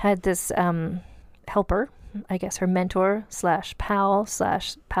had this helper, I guess her mentor / pal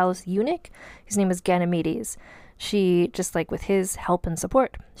 / palace eunuch. His name was Ganymedes. She, just like with his help and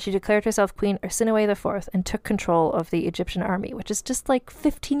support, she declared herself Queen Arsinoe IV and took control of the Egyptian army, which is just like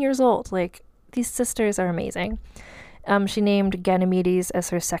 15 years old. Like, these sisters are amazing. She named Ganymedes as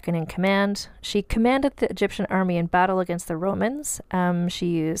her second in command. She commanded the Egyptian army in battle against the Romans. She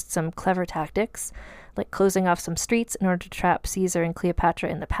used some clever tactics, like closing off some streets in order to trap Caesar and Cleopatra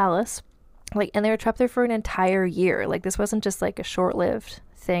in the palace. Like, and they were trapped there for an entire year. Like, this wasn't just like a short-lived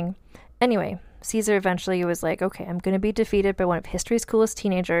thing. Anyway, Caesar eventually was like, okay, I'm going to be defeated by one of history's coolest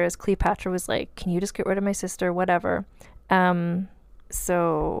teenagers. Cleopatra was like, can you just get rid of my sister? Whatever.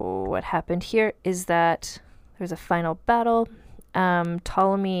 So what happened here is that there was a final battle.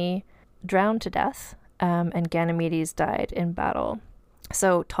 Ptolemy drowned to death, and Ganymedes died in battle.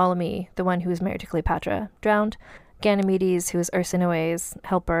 So Ptolemy, the one who was married to Cleopatra, drowned. Ganymedes, who was Arsinoe's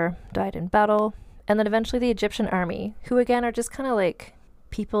helper, died in battle. And then eventually the Egyptian army, who again are just kind of like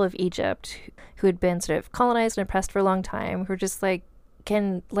people of Egypt who had been sort of colonized and oppressed for a long time, who are just like,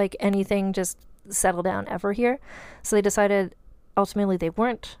 can like anything just settle down ever here? So they decided ultimately they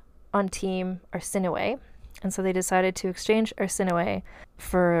weren't on team Arsinoe, and so they decided to exchange Arsinoe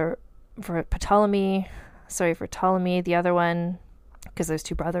for Ptolemy, the other one, because there's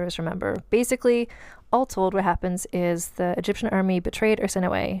 2 brothers, remember. Basically, all told, what happens is the Egyptian army betrayed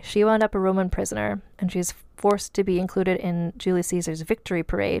Arsinoe. She wound up a Roman prisoner, and she's forced to be included in Julius Caesar's victory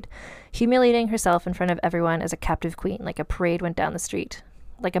parade, humiliating herself in front of everyone as a captive queen. Like, a parade went down the street,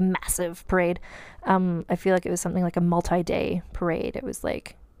 like a massive parade. I feel like it was something like a multi-day parade. It was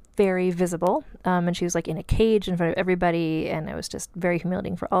like very visible, and she was like in a cage in front of everybody, and it was just very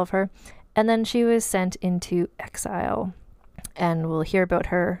humiliating for all of her. And then she was sent into exile. And we'll hear about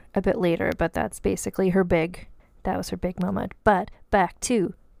her a bit later, but that's basically that was her big moment. But back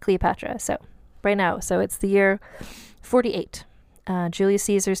to Cleopatra. So right now, so it's the year 48. Julius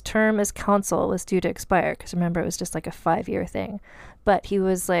Caesar's term as consul was due to expire, because remember, it was just like a 5-year thing. But he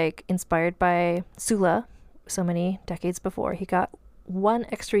was like inspired by Sulla so many decades before. He got 1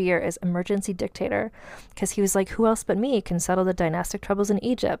 extra year as emergency dictator, because he was like, who else but me can settle the dynastic troubles in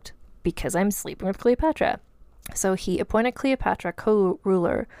Egypt? Because I'm sleeping with Cleopatra. So he appointed Cleopatra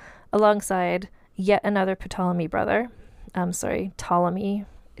co-ruler alongside yet another Ptolemy brother. Ptolemy.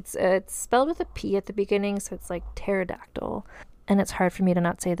 It's spelled with a P at the beginning, so it's like pterodactyl. And it's hard for me to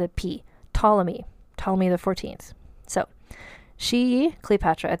not say the P. Ptolemy the 14th. So she,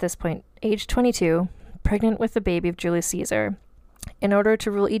 Cleopatra, at this point, age 22, pregnant with the baby of Julius Caesar, in order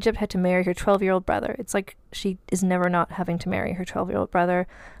to rule Egypt, had to marry her 12-year-old brother. It's like she is never not having to marry her 12-year-old brother,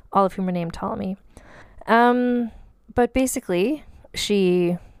 all of whom are named Ptolemy. But basically,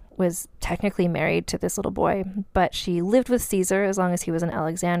 she was technically married to this little boy, but she lived with Caesar as long as he was in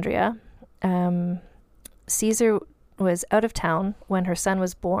Alexandria. Caesar was out of town when her son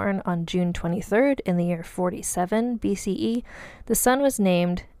was born on June 23rd in the year 47 BCE. The son was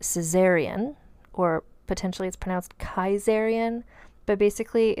named Caesarion, or potentially it's pronounced Kaisarion, but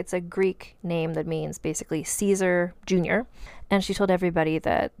basically it's a Greek name that means basically Caesar Jr. And she told everybody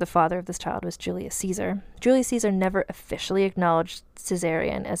that the father of this child was Julius Caesar. Julius Caesar never officially acknowledged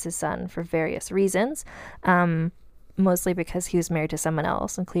Caesarion as his son for various reasons, mostly because he was married to someone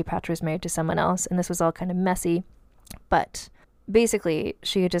else and Cleopatra was married to someone else, and this was all kind of messy. But basically,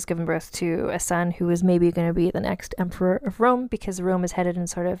 she had just given birth to a son who was maybe going to be the next emperor of Rome, because Rome is headed in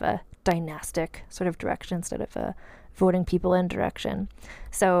sort of a dynastic sort of direction instead of a voting people in direction.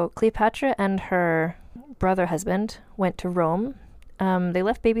 So Cleopatra and her brother husband went to Rome. They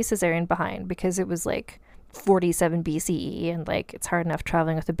left baby Caesarion behind because it was like 47 BCE, and like it's hard enough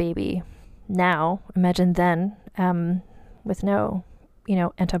traveling with a baby now. Imagine then, with no,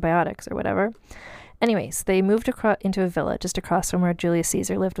 antibiotics or whatever. Anyways, they moved into a villa just across from where Julius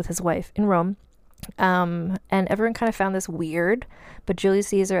Caesar lived with his wife in Rome. And everyone kind of found this weird, but Julius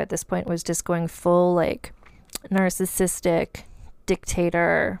Caesar at this point was just going full like narcissistic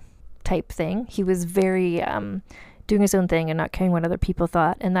dictator type thing. He was very doing his own thing and not caring what other people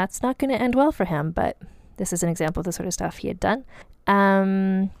thought, and that's not going to end well for him, but this is an example of the sort of stuff he had done.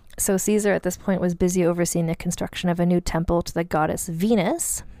 So Caesar at this point was busy overseeing the construction of a new temple to the goddess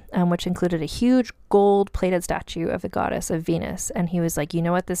Venus, which included a huge gold-plated statue of the goddess of Venus. And he was like, you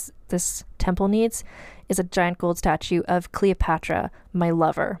know what this temple needs is a giant gold statue of Cleopatra, my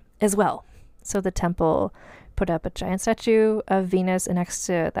lover, as well. So the temple put up a giant statue of Venus, and next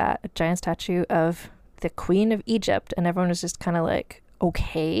to that, a giant statue of the Queen of Egypt. And everyone was just kind of like,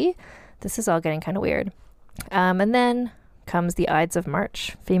 okay, this is all getting kind of weird. And then comes the Ides of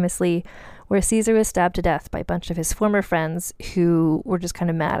March, famously, where Caesar was stabbed to death by a bunch of his former friends who were just kind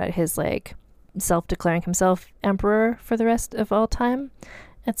of mad at his like self-declaring himself emperor for the rest of all time,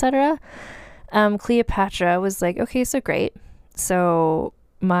 etc. Cleopatra was like, okay, so great. So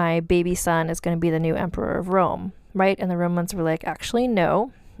my baby son is going to be the new emperor of Rome, right? And the Romans were like, actually,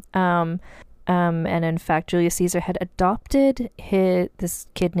 no. And in fact, Julius Caesar had adopted this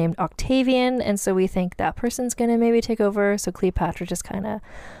kid named Octavian, and so we think that person's going to maybe take over. So Cleopatra just kind of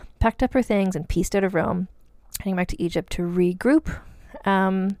packed up her things and pieced out of Rome, heading back to Egypt to regroup.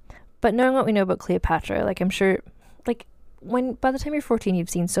 But knowing what we know about Cleopatra, like I'm sure, like by the time you're 14, you've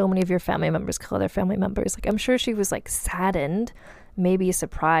seen so many of your family members kill other family members. Like I'm sure she was like saddened, maybe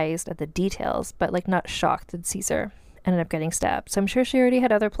surprised at the details, but like not shocked that Caesar ended up getting stabbed. So I'm sure she already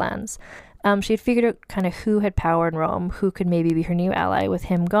had other plans. She had figured out kind of who had power in Rome, who could maybe be her new ally with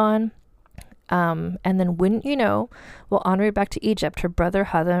him gone. And then wouldn't you know, well, en route back to Egypt, her brother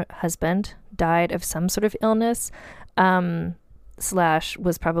husband died of some sort of illness, /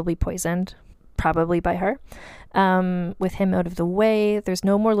 was probably poisoned, probably by her. With him out of the way, there's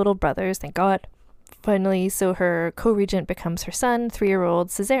no more little brothers, thank God. Finally, so her co-regent becomes her son, 3-year-old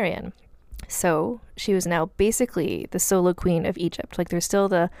Caesarion. So she was now basically the solo queen of Egypt. Like there's still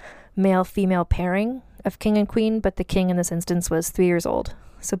the male-female pairing of king and queen, but the king in this instance was 3 years old.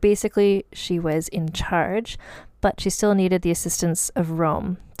 So basically she was in charge, but she still needed the assistance of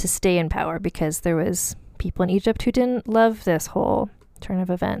Rome to stay in power because there was people in Egypt who didn't love this whole turn of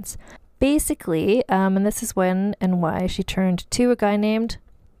events. Basically, and this is when and why she turned to a guy named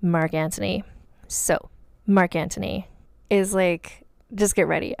Mark Antony. So Mark Antony is like, just get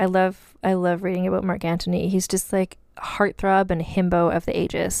ready. I love reading about Mark Antony. He's just like heartthrob and himbo of the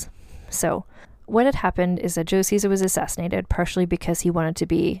ages. So what had happened is that Joe Caesar was assassinated, partially because he wanted to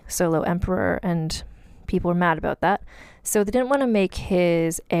be solo emperor, and people were mad about that. So they didn't want to make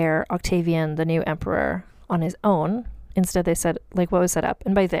his heir Octavian the new emperor on his own. Instead, they said, like, what was set up?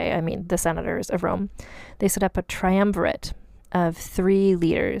 And by they, I mean the senators of Rome. They set up a triumvirate of 3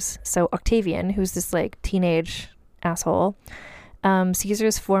 leaders. So Octavian, who's this like teenage asshole,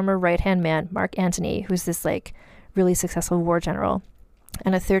 Caesar's former right-hand man, Mark Antony, who's this like really successful war general,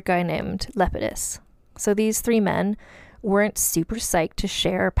 and a third guy named Lepidus. So these 3 men weren't super psyched to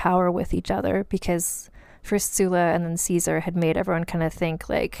share power with each other because first Sulla and then Caesar had made everyone kind of think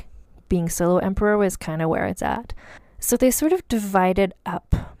like being solo emperor was kind of where it's at. So they sort of divided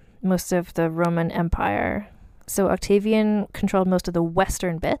up most of the Roman Empire. So Octavian controlled most of the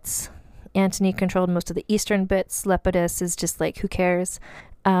western bits. Antony controlled most of the eastern bits. Lepidus is just like, who cares?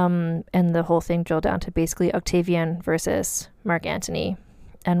 And the whole thing drilled down to basically Octavian versus Mark Antony.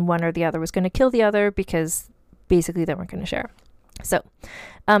 And one or the other was going to kill the other because basically they weren't going to share. So,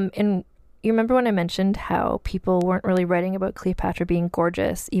 and you remember when I mentioned how people weren't really writing about Cleopatra being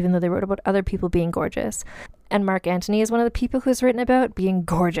gorgeous, even though they wrote about other people being gorgeous. And Mark Antony is one of the people who's written about being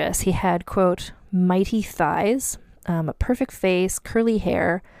gorgeous. He had, quote, mighty thighs, a perfect face, curly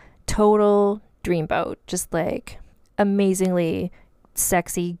hair, total dreamboat, just like amazingly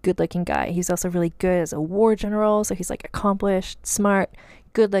sexy, good-looking guy. He's also really good as a war general, so he's like accomplished, smart,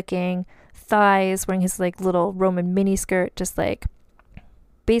 good-looking, thighs, wearing his like little Roman miniskirt, just like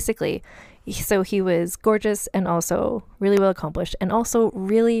basically. So he was gorgeous and also really well accomplished and also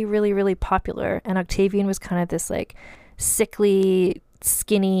really, really, really popular. And Octavian was kind of this like sickly,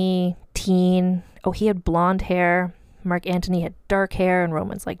 skinny teen. Oh, he had blonde hair, Mark Antony had dark hair and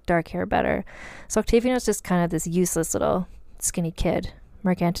Romans liked dark hair better. So Octavian was just kind of this useless little skinny kid.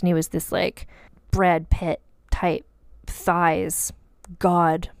 Mark Antony was this like Brad Pitt type thighs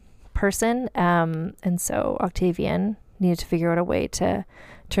god person. And so Octavian needed to figure out a way to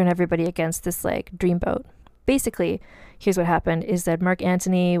turn everybody against this like dreamboat. Basically, here's what happened is that Mark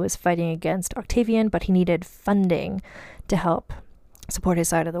Antony was fighting against Octavian, but he needed funding to help support his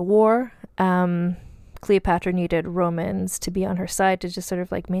side of the war. Cleopatra needed Romans to be on her side to just sort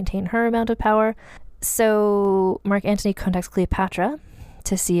of like maintain her amount of power. So Mark Antony contacts Cleopatra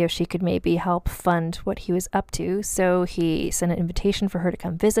to see if she could maybe help fund what he was up to. So he sent an invitation for her to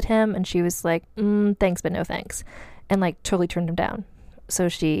come visit him, and she was like, thanks, but no thanks. And like totally turned him down.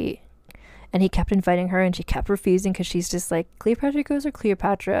 And he kept inviting her, and she kept refusing because she's just like, Cleopatra goes or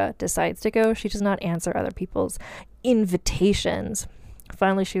Cleopatra decides to go. She does not answer other people's invitations.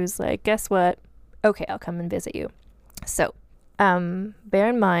 Finally, she was like, guess what? Okay, I'll come and visit you. So, bear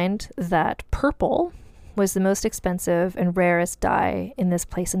in mind that purple was the most expensive and rarest dye in this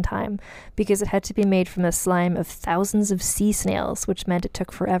place and time because it had to be made from the slime of thousands of sea snails, which meant it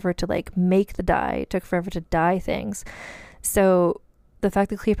took forever to like make the dye. It took forever to dye things. So the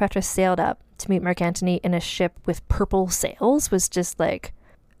fact that Cleopatra sailed up to meet Mark Antony in a ship with purple sails was just like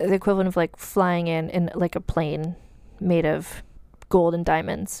the equivalent of like flying in like a plane made of gold and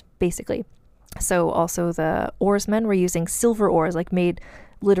diamonds, basically. So also the oarsmen were using silver oars, like made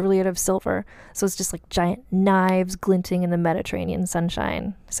literally out of silver. So it's just like giant knives glinting in the Mediterranean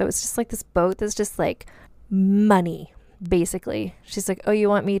sunshine. So it's just like this boat that's just like money, basically. She's like, oh, you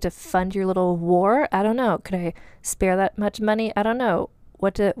want me to fund your little war? I don't know. Could I spare that much money? I don't know.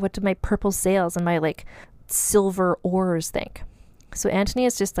 What do my purple sails and my like silver oars think? So Antony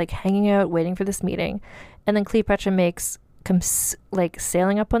is just like hanging out, waiting for this meeting. And then Cleopatra comes like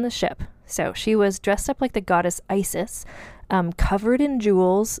sailing up on the ship. So she was dressed up like the goddess Isis, covered in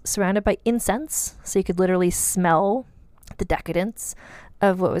jewels, surrounded by incense. So you could literally smell the decadence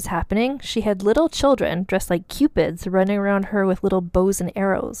of what was happening. She had little children dressed like cupids running around her with little bows and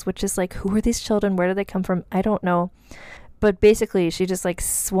arrows, which is like, who are these children? Where do they come from? I don't know. But basically she just like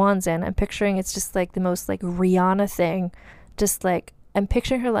swans in. I'm picturing it's just like the most like Rihanna thing. Just like, I'm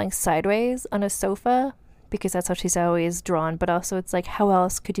picturing her lying sideways on a sofa because that's how she's always drawn. But also it's like, how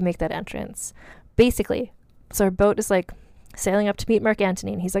else could you make that entrance? Basically. So her boat is like sailing up to meet Mark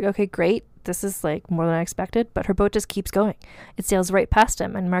Antony, and he's like, okay, great. This is like more than I expected, but her boat just keeps going. It sails right past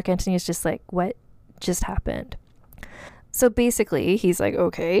him, and Mark Antony is just like, what just happened? So basically he's like,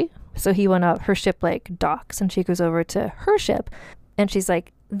 okay. So he went up, her ship like docks, and she goes over to her ship, and she's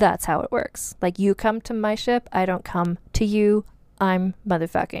like, that's how it works. Like, you come to my ship, I don't come to you. I'm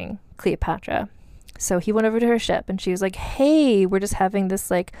motherfucking Cleopatra. So he went over to her ship, and she was like, hey, we're just having this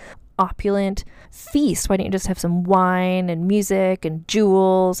like opulent feast. Why don't you just have some wine and music and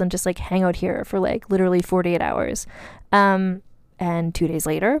jewels and just like hang out here for like literally 48 hours? And 2 days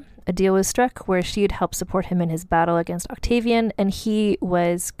later, a deal was struck where she'd help support him in his battle against Octavian, and he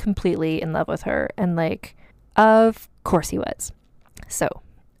was completely in love with her. And like, of course he was. So,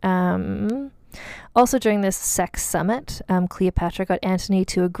 also during this sex summit, Cleopatra got Antony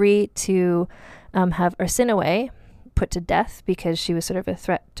to agree to have Arsinoe put to death because she was sort of a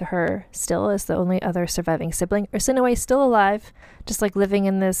threat to her still as the only other surviving sibling. Arsinoe is still alive, just like living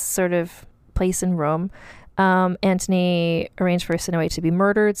in this sort of place in Rome. Antony arranged for Arsinoe to be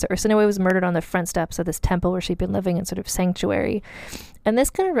murdered. So Arsinoe was murdered on the front steps of this temple where she'd been living in sort of sanctuary. And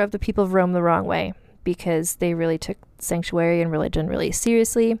this kind of rubbed the people of Rome the wrong way because they really took sanctuary and religion really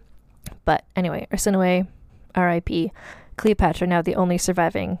seriously. But anyway, Arsinoe, R.I.P. Cleopatra, now the only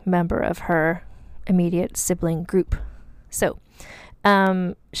surviving member of her immediate sibling group. So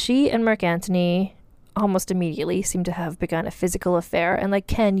she and Mark Antony almost immediately seem to have begun a physical affair. And like,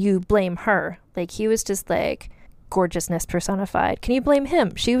 can you blame her? Like, he was just like gorgeousness personified. Can you blame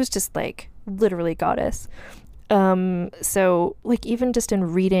him? She was just like literally goddess. So like, even just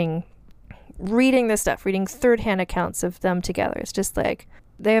in reading this stuff, reading third-hand accounts of them together, it's just like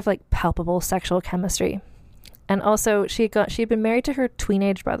they have like palpable sexual chemistry. And also she'd been married to her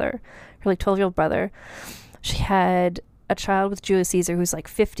tween-age brother, her like 12-year-old brother. She had a child with Julius Caesar who's like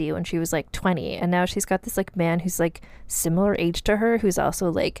 50 when she was like 20. And now she's got this like man who's like similar age to her, who's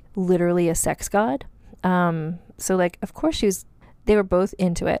also like literally a sex god. So like, of course they were both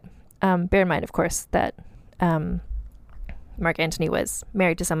into it. Bear in mind, of course, that Mark Antony was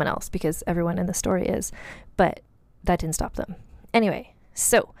married to someone else because everyone in the story is, but that didn't stop them. Anyway,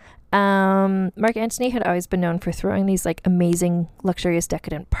 so Mark Antony had always been known for throwing these like amazing, luxurious,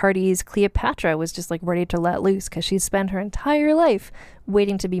 decadent parties. Cleopatra was just like ready to let loose because she'd spent her entire life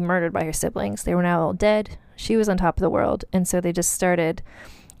waiting to be murdered by her siblings. They were now all dead. She was on top of the world. And so they just started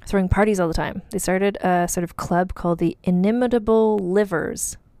throwing parties all the time. They started a sort of club called the Inimitable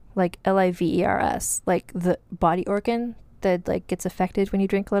Livers, like Livers, like the body organ that like gets affected when you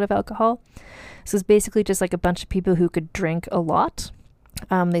drink a lot of alcohol. So it's basically just like a bunch of people who could drink a lot.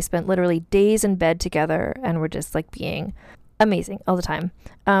 They spent literally days in bed together and were just like being amazing all the time.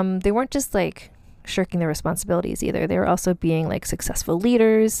 They weren't just like shirking their responsibilities either. They were also being like successful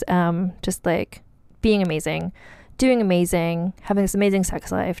leaders, just like being amazing, doing amazing, having this amazing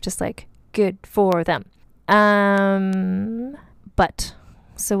sex life, just like good for them. But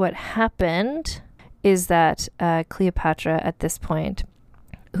so what happened is that Cleopatra at this point,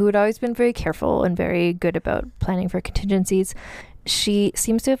 who had always been very careful and very good about planning for contingencies, she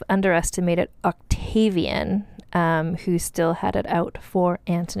seems to have underestimated Octavian, who still had it out for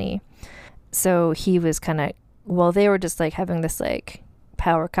Antony. So he was kind of, while they were just like having this like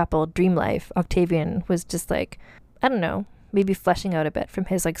power couple dream life, Octavian was just like, I don't know, maybe fleshing out a bit from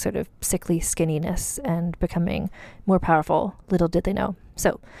his like sort of sickly skinniness and becoming more powerful. Little did they know.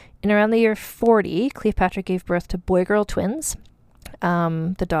 So in around the year 40, Cleopatra gave birth to boy-girl twins.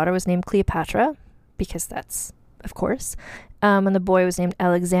 The daughter was named Cleopatra, because that's, of course. And the boy was named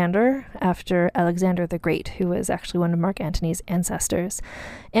Alexander, after Alexander the Great, who was actually one of Mark Antony's ancestors.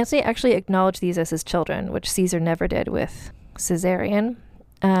 Antony actually acknowledged these as his children, which Caesar never did with Caesarion.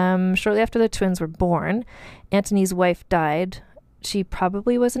 Shortly after the twins were born, Antony's wife died. She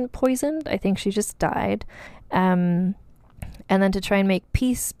probably wasn't poisoned. I think she just died. And then to try and make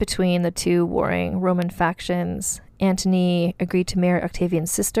peace between the two warring Roman factions, Antony agreed to marry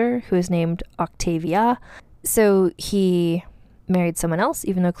Octavian's sister, who was named Octavia. So he married someone else,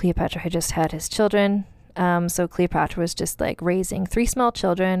 even though Cleopatra had just had his children. So Cleopatra was just like raising 3 small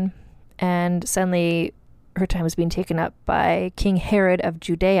children, and suddenly her time was being taken up by King Herod of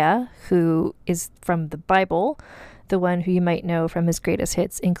Judea, who is from the Bible, the one who you might know from his greatest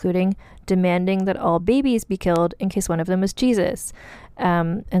hits, including demanding that all babies be killed in case one of them was Jesus,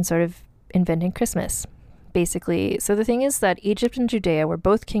 and sort of inventing Christmas, basically. So the thing is that Egypt and Judea were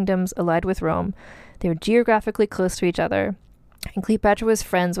both kingdoms allied with Rome. They were geographically close to each other, and Cleopatra was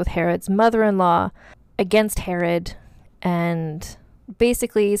friends with Herod's mother-in-law against Herod, and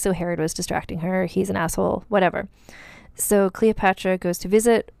basically, so Herod was distracting her. He's an asshole, whatever. So Cleopatra goes to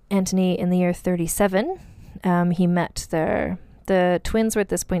visit Antony in the year 37. He met the twins were at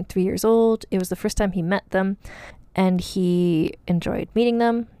this point 3 years old. It was the first time he met them, and he enjoyed meeting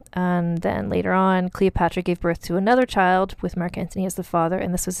them. And then later on, Cleopatra gave birth to another child with Mark Antony as the father,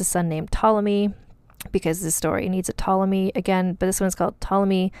 and this was a son named Ptolemy, because the story needs a Ptolemy again, but this one's called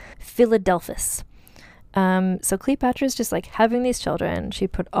Ptolemy Philadelphus. So Cleopatra is just like having these children. She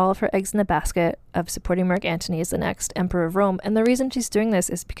put all of her eggs in the basket of supporting Mark Antony as the next emperor of Rome. And the reason she's doing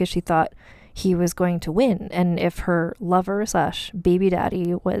this is because she thought he was going to win. And if her lover / baby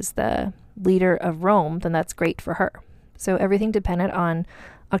daddy was the leader of Rome, then that's great for her. So everything depended on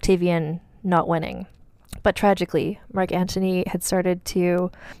Octavian not winning. But tragically, Mark Antony had started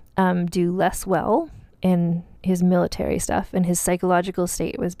to do less well in his military stuff, and his psychological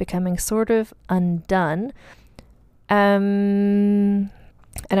state was becoming sort of undone. And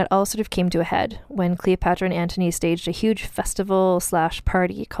it all sort of came to a head when Cleopatra and Antony staged a huge festival /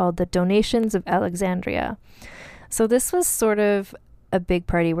 party called the Donations of Alexandria. So this was sort of a big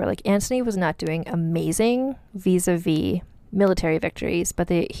party where like Antony was not doing amazing vis-a-vis military victories, but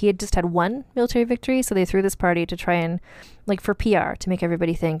he had just had one military victory, so they threw this party to try and, like, for PR, to make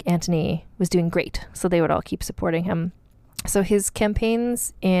everybody think Antony was doing great, so they would all keep supporting him. So his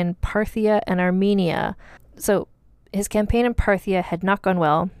campaigns in Parthia and Armenia, so his campaign in Parthia had not gone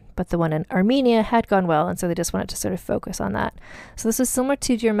well, but the one in Armenia had gone well, and so they just wanted to sort of focus on that. So this was similar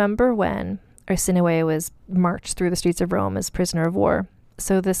to, do you remember when Arsinoe was marched through the streets of Rome as prisoner of war?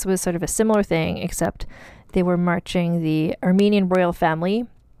 So this was sort of a similar thing, except they were marching the Armenian royal family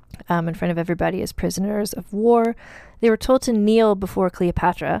in front of everybody as prisoners of war. They were told to kneel before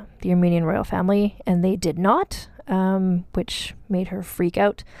Cleopatra, the Armenian royal family, and they did not, which made her freak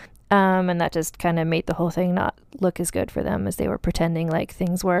out. And that just kind of made the whole thing not look as good for them as they were pretending like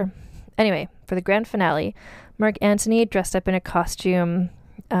things were. Anyway, for the grand finale, Mark Antony dressed up in a costume,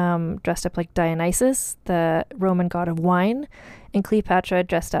 dressed up like Dionysus, the Roman god of wine, and Cleopatra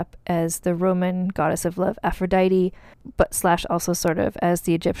dressed up as the Roman goddess of love, Aphrodite, but / also sort of as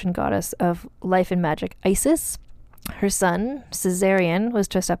the Egyptian goddess of life and magic, Isis. Her son, Caesarion, was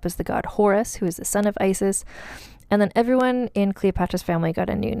dressed up as the god Horus, who is the son of Isis. And then everyone in Cleopatra's family got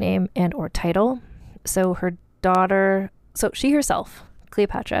a new name and or title. So she herself,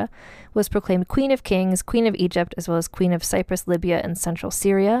 Cleopatra, was proclaimed Queen of Kings, Queen of Egypt, as well as Queen of Cyprus, Libya, and Central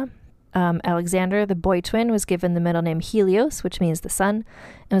Syria. Alexander, the boy twin, was given the middle name Helios, which means the sun,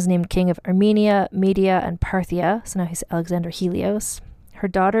 and was named king of Armenia, Media, and Parthia. So now he's Alexander Helios. Her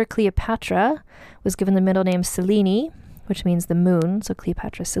daughter, Cleopatra, was given the middle name Selene, which means the moon, so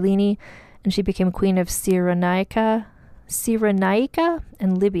Cleopatra Selene, and she became queen of Cyrenaica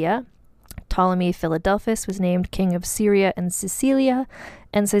and Libya. Ptolemy Philadelphus was named king of Syria and Sicilia,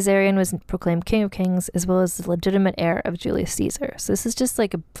 and Caesarion was proclaimed king of kings, as well as the legitimate heir of Julius Caesar. So this is just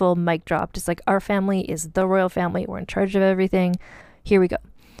like a full mic drop, just like our family is the royal family, we're in charge of everything. Here we go.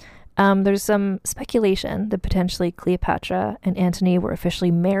 There's some speculation that potentially Cleopatra and Antony were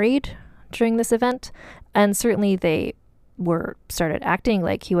officially married during this event, and certainly they started acting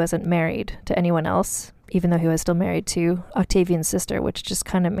like he wasn't married to anyone else, even though he was still married to Octavian's sister, which just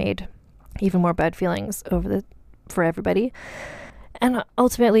kind of made even more bad feelings for everybody. And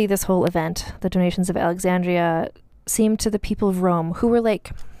ultimately, this whole event, the donations of Alexandria, seemed to the people of Rome, who were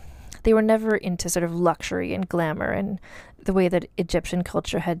they were never into sort of luxury and glamour and the way that Egyptian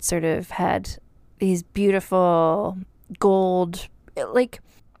culture had sort of had these beautiful gold,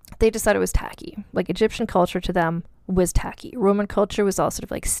 they just thought it was tacky. Egyptian culture to them was tacky. Roman culture was all sort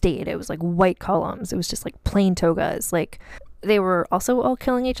of staid. It was white columns. It was just plain togas. They were also all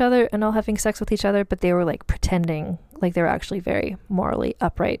killing each other and all having sex with each other, but they were pretending like they were actually very morally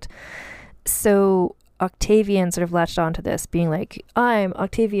upright. So Octavian sort of latched onto this, being I'm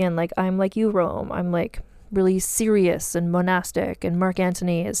Octavian, I'm like you, Rome. I'm really serious and monastic, and Mark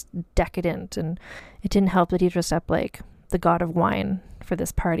Antony is decadent, and it didn't help that he dressed up like the god of wine for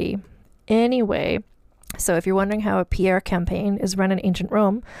this party. Anyway, so if you're wondering how a PR campaign is run in ancient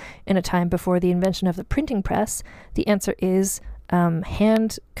Rome in a time before the invention of the printing press, the answer is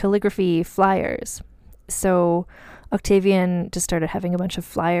hand calligraphy flyers. So Octavian just started having a bunch of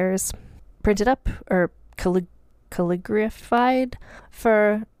flyers printed up or calligraphied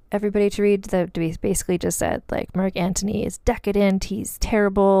for everybody to read, that basically just said Mark Antony is decadent, he's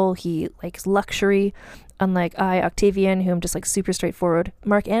terrible, he likes luxury, unlike I, Octavian, who am just super straightforward.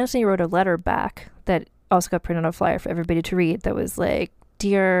 Mark Antony wrote a letter back that also got printed on a flyer for everybody to read that was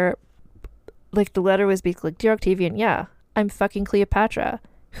dear, the letter was basically dear Octavian, yeah, I'm fucking Cleopatra,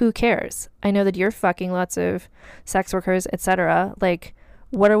 who cares? I know that you're fucking lots of sex workers, etc.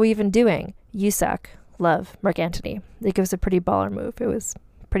 What are we even doing? You suck. Love, Mark Antony. It was a pretty baller move. It was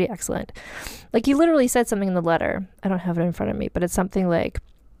pretty excellent. He literally said something in the letter. I don't have it in front of me, but it's something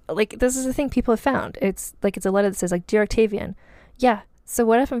this is the thing people have found. It's it's a letter that says dear Octavian, yeah, so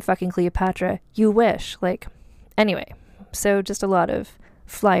what if I'm fucking Cleopatra? You wish. Anyway, so just a lot of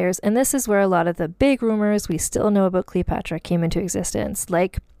flyers. And this is where a lot of the big rumors we still know about Cleopatra came into existence,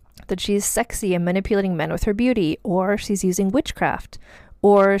 that she's sexy and manipulating men with her beauty, or she's using witchcraft,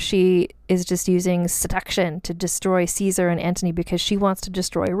 or she is just using seduction to destroy Caesar and Antony because she wants to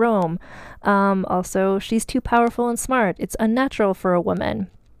destroy Rome. Also, she's too powerful and smart. It's unnatural for a woman.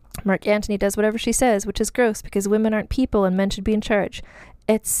 Mark Antony does whatever she says, which is gross because women aren't people and men should be in charge,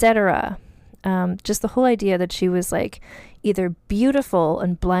 etc. Just the whole idea that she was either beautiful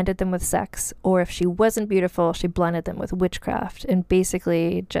and blinded them with sex, or if she wasn't beautiful, she blinded them with witchcraft, and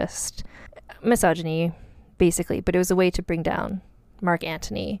basically just misogyny, basically. But it was a way to bring down Mark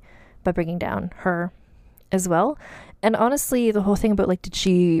Antony by bringing down her as well. And honestly, the whole thing about did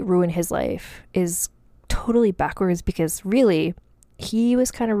she ruin his life is totally backwards, because really he was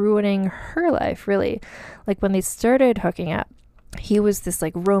kind of ruining her life, really. When they started hooking up, he was this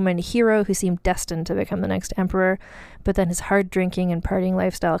Roman hero who seemed destined to become the next emperor, but then his hard drinking and partying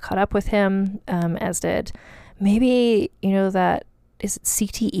lifestyle caught up with him, as did maybe, that is it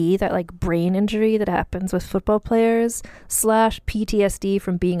CTE, that brain injury that happens with football players, / PTSD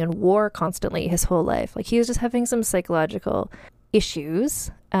from being in war constantly his whole life. He was just having some psychological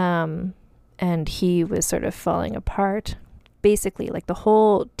issues, and he was sort of falling apart. Basically, the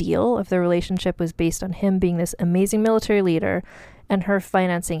whole deal of their relationship was based on him being this amazing military leader and her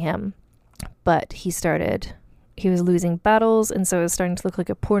financing him. But he was losing battles, and so it was starting to look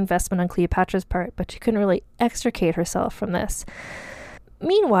like a poor investment on Cleopatra's part, but she couldn't really extricate herself from this.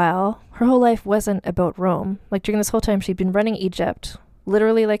 Meanwhile, her whole life wasn't about Rome. During this whole time, she'd been running Egypt,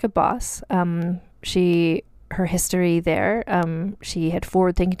 literally like a boss. Her history there, she had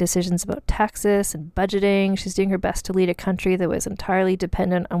forward-thinking decisions about taxes and budgeting. She's doing her best to lead a country that was entirely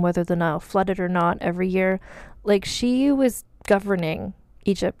dependent on whether the Nile flooded or not every year. She was governing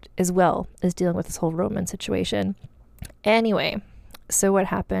Egypt as well as dealing with this whole Roman situation. Anyway, So what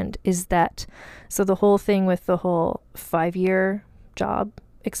happened is that, so the whole thing with the whole 5-year job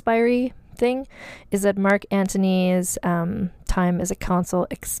expiry thing is that Mark Antony's time as a consul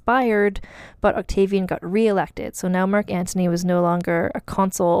expired, but Octavian got reelected. So now Mark Antony was no longer a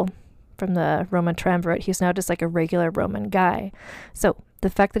consul from the Roman triumvirate. He was now just like a regular Roman guy. So the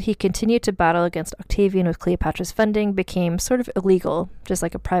fact that he continued to battle against Octavian with Cleopatra's funding became sort of illegal, just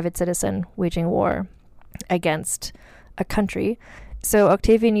like a private citizen waging war against a country. So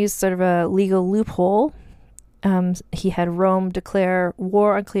Octavian used sort of a legal loophole. He had Rome declare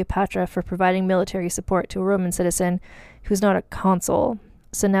war on Cleopatra for providing military support to a Roman citizen who's not a consul.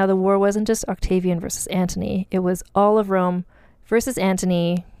 So now the war wasn't just Octavian versus Antony. It was all of Rome versus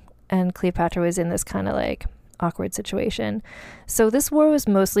Antony, and Cleopatra was in this kind of like awkward situation. So this war was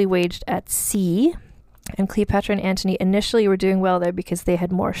mostly waged at sea, and Cleopatra and Antony initially were doing well there because they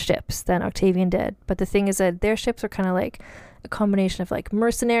had more ships than Octavian did. But the thing is that their ships were kind of like a combination of like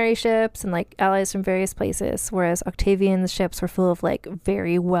mercenary ships and like allies from various places, whereas Octavian's ships were full of like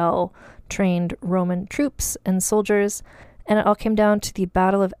very well trained Roman troops and soldiers. And it all came down to the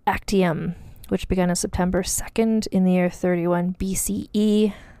Battle of Actium, which began on September 2nd in the year 31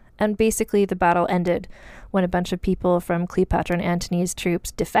 BCE. And basically the battle ended when a bunch of people from Cleopatra and Antony's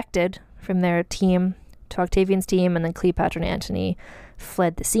troops defected from their team to Octavian's team, and then Cleopatra and Antony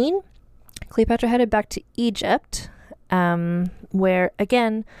fled the scene. Cleopatra headed back to Egypt, where,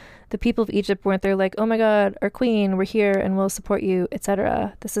 again, the people of Egypt weren't there like, oh my god, our queen, we're here and we'll support you,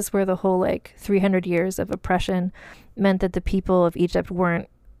 etc. This is where the whole like 300 years of oppression meant that the people of Egypt weren't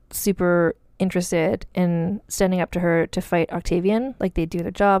super interested in standing up to her to fight Octavian. Like, they'd do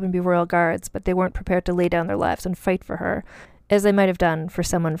their job and be royal guards, but they weren't prepared to lay down their lives and fight for her, as they might have done for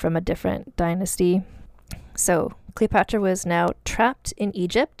someone from a different dynasty. So Cleopatra was now trapped in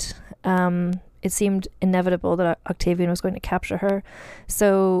Egypt. It seemed inevitable that Octavian was going to capture her.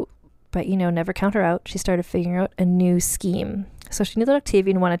 So, but never count her out. She started figuring out a new scheme. So she knew that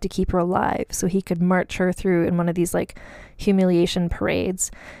Octavian wanted to keep her alive so he could march her through in one of these like humiliation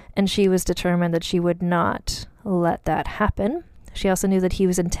parades. And she was determined that she would not let that happen. She also knew that he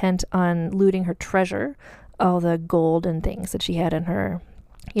was intent on looting her treasure, all the gold and things that she had in her,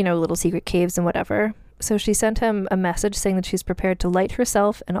 little secret caves and whatever. So she sent him a message saying that she's prepared to light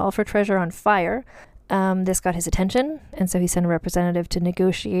herself and all of her treasure on fire. This got his attention, and so he sent a representative to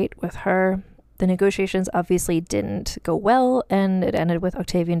negotiate with her. The negotiations obviously didn't go well, and it ended with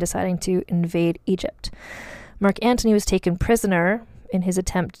Octavian deciding to invade Egypt. Mark Antony was taken prisoner in his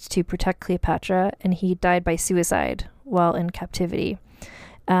attempt to protect Cleopatra, and he died by suicide while in captivity.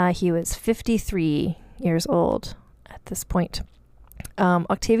 He was 53 years old at this point.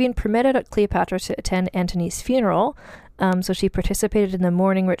 Octavian permitted Cleopatra to attend Antony's funeral, so she participated in the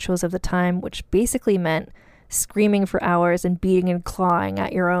mourning rituals of the time, which basically meant screaming for hours and beating and clawing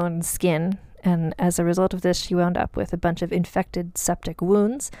at your own skin. And as a result of this, she wound up with a bunch of infected septic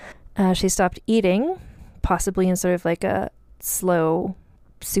wounds. She stopped eating, possibly in sort of like a slow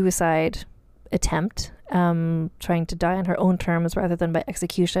suicide attempt, trying to die on her own terms rather than by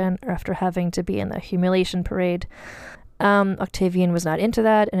execution or after having to be in the humiliation parade. Octavian was not into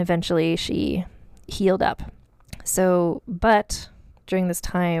that, and eventually she healed up. So, but during this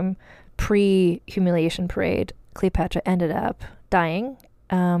time, pre-humiliation parade, Cleopatra ended up dying,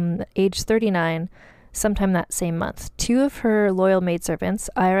 age 39, sometime that same month. 2 of her loyal maidservants,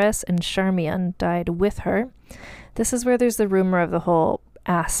 Iris and Charmian, died with her. This is where there's the rumor of the whole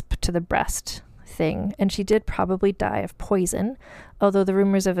asp to the breast thing, and she did probably die of poison, although the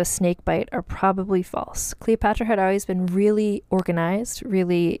rumors of a snake bite are probably false. Cleopatra had always been really organized,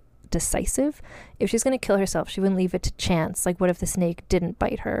 really decisive. If she's going to kill herself, she wouldn't leave it to chance. Like, what if the snake didn't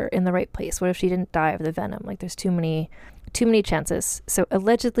bite her in the right place? What if she didn't die of the venom? Like, there's too many chances. So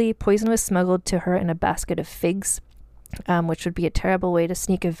allegedly, poison was smuggled to her in a basket of figs, which would be a terrible way to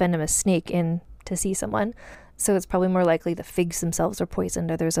sneak a venomous snake in to see someone. So it's probably more likely the figs themselves are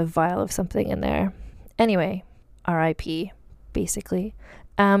poisoned, or there's a vial of something in there. Anyway, R.I.P., basically.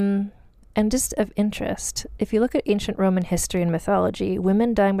 And just of interest, if you look at ancient Roman history and mythology,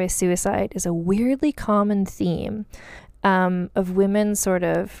 women dying by suicide is a weirdly common theme of women sort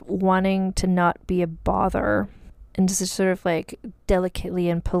of wanting to not be a bother and just sort of like delicately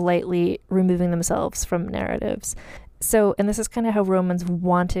and politely removing themselves from narratives. So, and this is kind of how Romans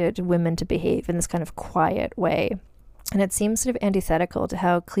wanted women to behave, in this kind of quiet way. And it seems sort of antithetical to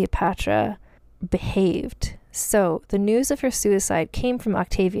how Cleopatra behaved. So the news of her suicide came from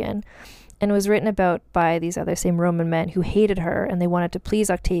Octavian and was written about by these other same Roman men who hated her, and they wanted to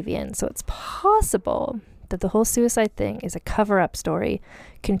please Octavian. So it's possible that the whole suicide thing is a cover-up story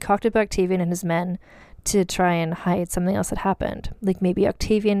concocted by Octavian and his men to try and hide something else that happened. Like maybe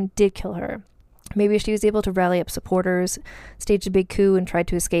Octavian did kill her. Maybe she was able to rally up supporters, staged a big coup, and tried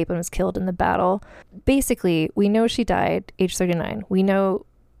to escape and was killed in the battle. Basically, we know she died age 39. We know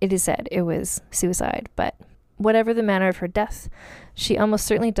it is said it was suicide, but whatever the manner of her death, she almost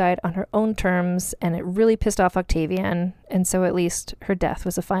certainly died on her own terms, and it really pissed off Octavian, and so at least her death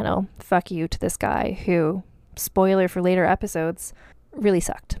was a final fuck you to this guy who, spoiler for later episodes, really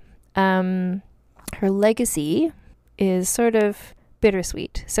sucked. Her legacy is sort of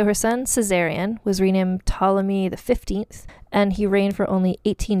bittersweet. So her son Caesarion was renamed Ptolemy the 15th, and he reigned for only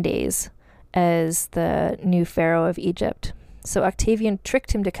 18 days as the new pharaoh of Egypt. So Octavian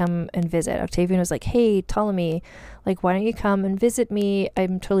tricked him to come and visit. Octavian was like, hey, Ptolemy, like, why don't you come and visit me?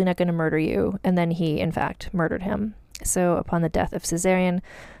 I'm totally not going to murder you. And then he, in fact, murdered him. So upon the death of Caesarion,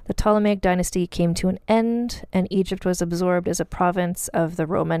 the Ptolemaic dynasty came to an end, and Egypt was absorbed as a province of the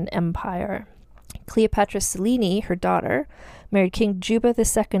Roman Empire. Cleopatra Selene, her daughter, married King Juba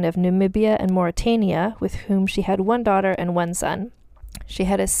II of Namibia and Mauritania, with whom she had one daughter and one son. She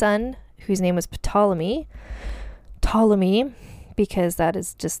had a son whose name was Ptolemy, because that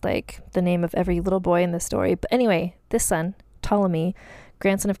is just like the name of every little boy in the story. But anyway, this son, Ptolemy,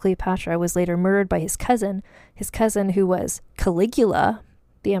 grandson of Cleopatra, was later murdered by his cousin who was Caligula,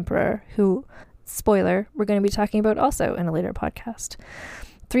 the emperor, who, spoiler, we're going to be talking about also in a later podcast.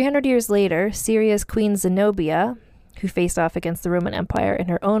 300 years later, Syria's Queen Zenobia, who faced off against the Roman Empire in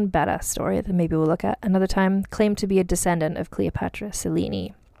her own badass story that maybe we'll look at another time, claimed to be a descendant of Cleopatra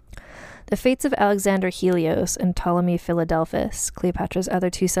Selene. The fates of Alexander Helios and Ptolemy Philadelphus, Cleopatra's other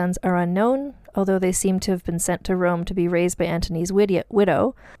two sons, are unknown, although they seem to have been sent to Rome to be raised by Antony's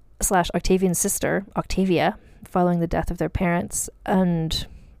widow / Octavian's sister, Octavia, following the death of their parents. And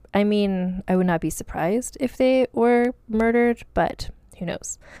I mean, I would not be surprised if they were murdered, but who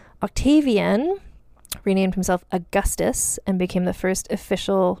knows. Octavian renamed himself Augustus and became the first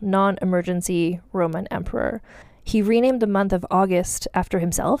official non-emergency Roman emperor. He renamed the month of August after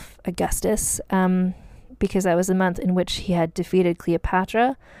himself, Augustus, because that was the month in which he had defeated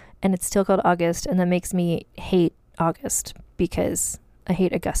Cleopatra, and it's still called August, and that makes me hate August because I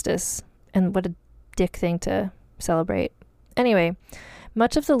hate Augustus, and what a dick thing to celebrate. Anyway,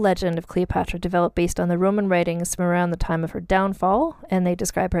 much of the legend of Cleopatra developed based on the Roman writings from around the time of her downfall, and they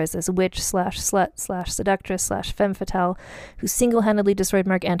describe her as this witch / slut / seductress / femme fatale who single-handedly destroyed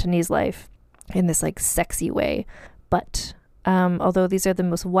Mark Antony's life in this like sexy way. But although these are the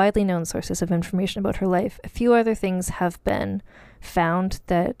most widely known sources of information about her life, a few other things have been found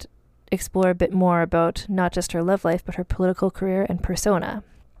that explore a bit more about not just her love life, but her political career and persona.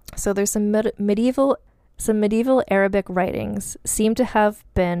 So there's some medieval Arabic writings seem to have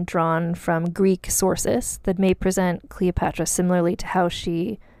been drawn from Greek sources that may present Cleopatra similarly to how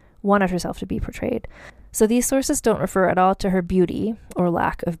she wanted herself to be portrayed. So these sources don't refer at all to her beauty or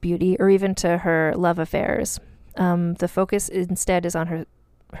lack of beauty, or even to her love affairs. The focus instead is on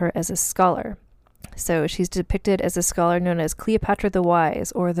her as a scholar. So she's depicted as a scholar known as Cleopatra the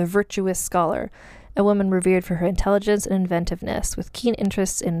Wise, or the Virtuous Scholar, a woman revered for her intelligence and inventiveness, with keen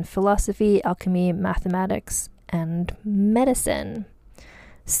interests in philosophy, alchemy, mathematics, and medicine.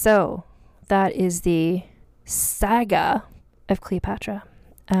 So that is the saga of Cleopatra.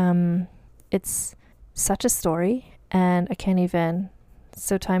 It's such a story, and I can't even...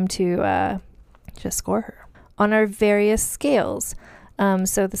 So time to just score her. On our various scales.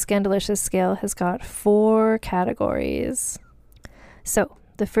 So the Scandalicious scale has got 4 categories. So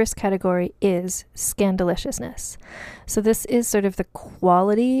the first category is scandaliciousness. So this is sort of the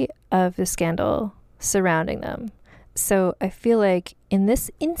quality of the scandal surrounding them. So I feel like in this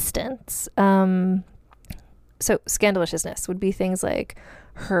instance, so scandaliciousness would be things like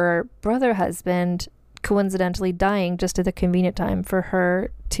her brother husband coincidentally dying just at the convenient time for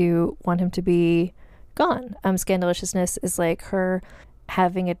her to want him to be gone. Scandaliciousness is like her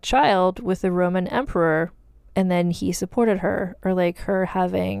having a child with the Roman emperor and then he supported her, or like her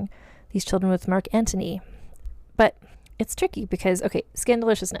having these children with Mark Antony. But it's tricky because, okay,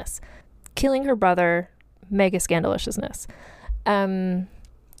 scandaliciousness. Killing her brother, mega scandaliciousness.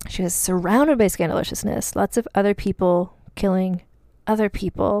 She was surrounded by scandaliciousness, lots of other people killing other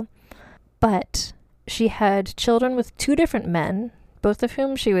people, but she had children with 2 different men, both of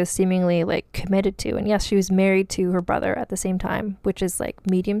whom she was seemingly like committed to. And yes, she was married to her brother at the same time, which is like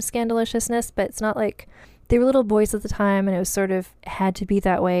medium scandaliciousness, but it's not like they were little boys at the time and it was sort of had to be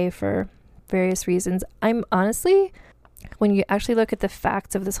that way for various reasons. I'm honestly, when you actually look at the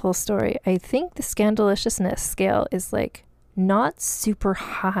facts of this whole story, I think the scandaliciousness scale is like not super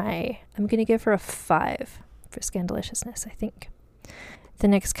high. I'm going to give her a 5 for scandaliciousness, I think. The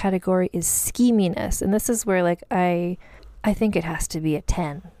next category is scheminess, and this is where like I think it has to be a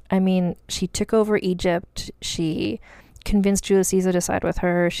 10. I mean, she took over Egypt. She convinced Julius Caesar to side with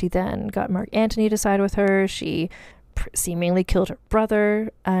her. She then got Mark Antony to side with her. She seemingly killed her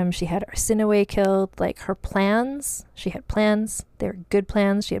brother. She had Arsinoe killed. Like, her plans, she had plans. They were good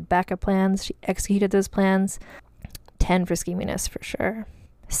plans. She had backup plans. She executed those plans. 10 for scheminess for sure.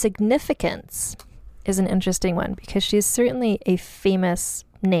 Significance is an interesting one because she's certainly a famous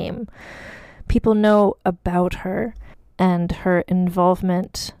name. People know about her and her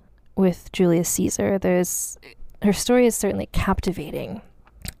involvement with Julius Caesar. Her story is certainly captivating.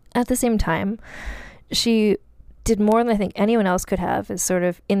 At the same time, she did more than I think anyone else could have, as sort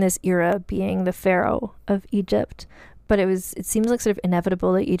of in this era being the pharaoh of Egypt. But it seems like sort of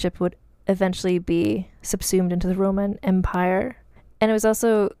inevitable that Egypt would eventually be subsumed into the Roman Empire. And it was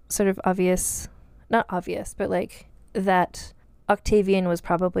also sort of obvious, not obvious, but like that Octavian was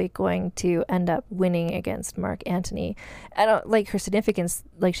probably going to end up winning against Mark Antony. I don't like her significance,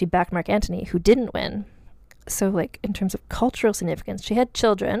 like she backed Mark Antony, who didn't win. So like in terms of cultural significance, she had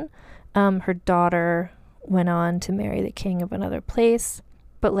children. Her daughter went on to marry the king of another place.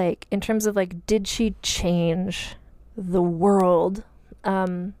 But like in terms of like, did she change the world?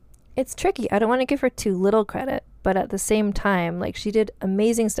 It's tricky. I don't want to give her too little credit, but at the same time, like she did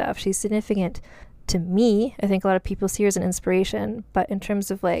amazing stuff. She's significant to me. I think a lot of people see her as an inspiration, but in terms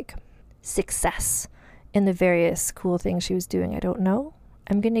of like success in the various cool things she was doing, I don't know.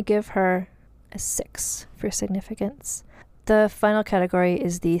 I'm going to give her a 6 for significance. The final category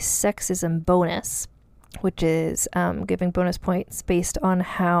is the sexism bonus, which is giving bonus points based on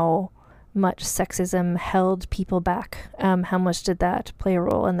how much sexism held people back. How much did that play a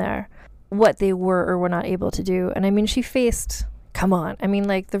role in what they were or were not able to do? And I mean, she faced, come on, I mean,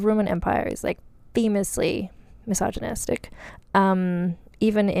 like the Roman Empire is like famously misogynistic.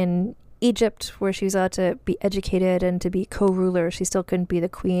 Even in Egypt, where she was allowed to be educated and to be co-ruler, she still couldn't be the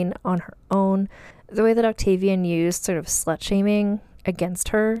queen on her own. The way that Octavian used sort of slut-shaming against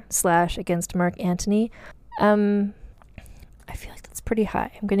her / against Mark Antony, I feel like that's pretty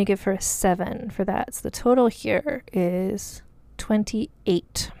high. I'm going to give her a 7 for that. So the total here is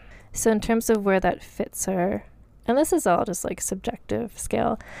 28. So in terms of where that fits her, and this is all just like subjective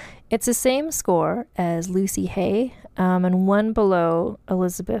scale, it's the same score as Lucy Hay, and one below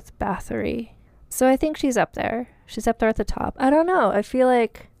Elizabeth Bathory. So I think she's up there. She's up there at the top. I don't know. I feel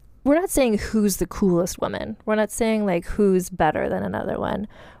like we're not saying who's the coolest woman. We're not saying like who's better than another one.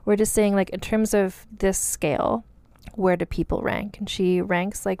 We're just saying like in terms of this scale, where do people rank? And she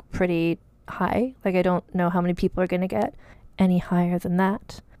ranks like pretty high. Like I don't know how many people are going to get any higher than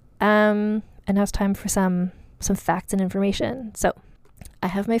that. And now it's time for some facts and information. So I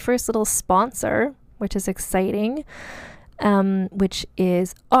have my first little sponsor, which is exciting, which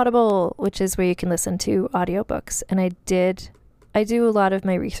is Audible, which is where you can listen to audiobooks. And I do a lot of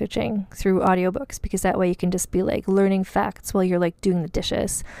my researching through audiobooks because that way you can just be like learning facts while you're like doing the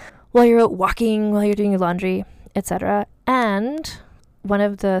dishes, while you're out walking, while you're doing your laundry, etc. And one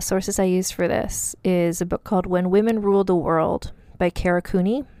of the sources I use for this is a book called When Women Ruled the World by Cara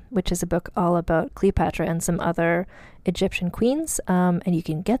Cooney, which is a book all about Cleopatra and some other Egyptian queens. And you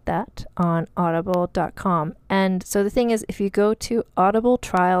can get that on audible.com. And so the thing is, if you go to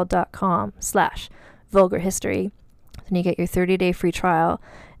audibletrial.com/vulgarhistory, then you get your 30-day free trial,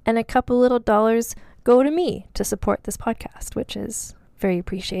 and a couple little dollars go to me to support this podcast, which is very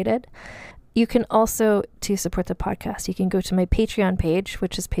appreciated. You can also, to support the podcast, you can go to my Patreon page,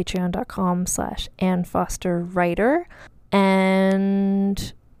 which is patreon.com/AnnFosterWriter.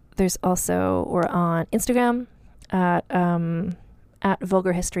 And there's also, we're on Instagram at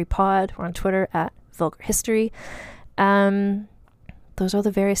Vulgar History Pod. We're on Twitter at Vulgar History. Those are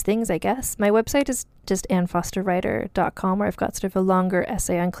the various things, I guess. My website is just AnnFosterWriter.com, where I've got sort of a longer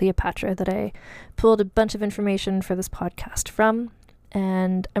essay on Cleopatra that I pulled a bunch of information for this podcast from.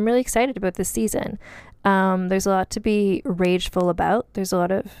 And I'm really excited about this season. There's a lot to be rageful about. There's a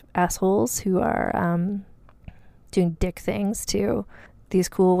lot of assholes who are doing dick things to these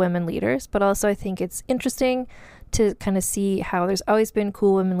cool women leaders. But also I think it's interesting to kind of see how there's always been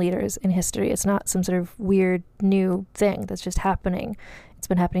cool women leaders in history. It's not some sort of weird new thing that's just happening. It's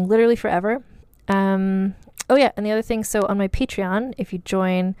been happening literally forever. Oh yeah, and the other thing, so on my Patreon, if you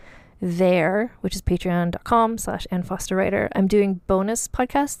join there, which is patreon.com/AnnFosterWriter, I'm doing bonus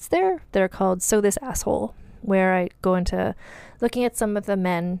podcasts there that are called So This Asshole, where I go into looking at some of the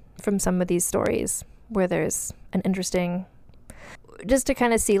men from some of these stories where there's an interesting, just to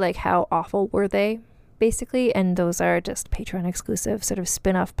kind of see like how awful were they basically, and those are just Patreon exclusive sort of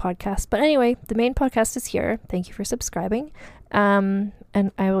spin-off podcasts. But anyway, the main podcast is here. Thank you for subscribing. And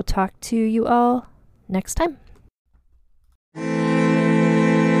I will talk to you all next time.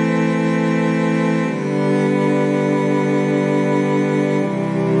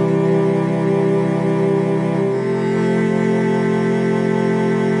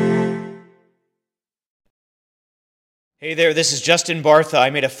 Hey there, this is Justin Bartha.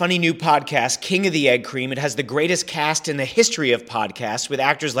 I made a funny new podcast, King of the Egg Cream. It has the greatest cast in the history of podcasts with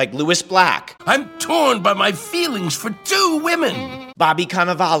actors like Louis Black. I'm torn by my feelings for two women. Bobby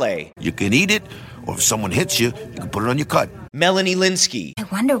Cannavale. You can eat it, or if someone hits you, you can put it on your cut. Melanie Linsky. I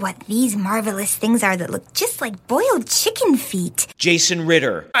wonder what these marvelous things are that look just like boiled chicken feet. Jason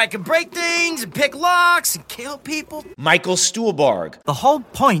Ritter. I can break things and pick locks and kill people. Michael Stuhlbarg. The whole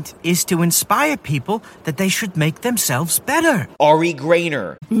point is to inspire people that they should make themselves better. Ari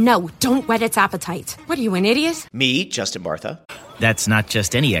Grainer. No, don't whet its appetite. What are you, an idiot? Me, Justin Bartha. That's not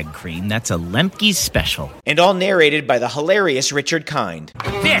just any egg cream, that's a Lemke's special. And all narrated by the hilarious Richard Kind.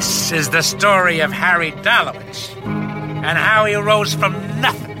 This is the story of Harry Dalowitz and how he rose from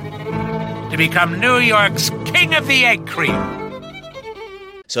nothing to become New York's King of the Egg Cream.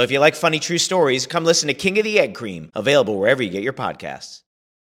 So if you like funny true stories, come listen to King of the Egg Cream, available wherever you get your podcasts.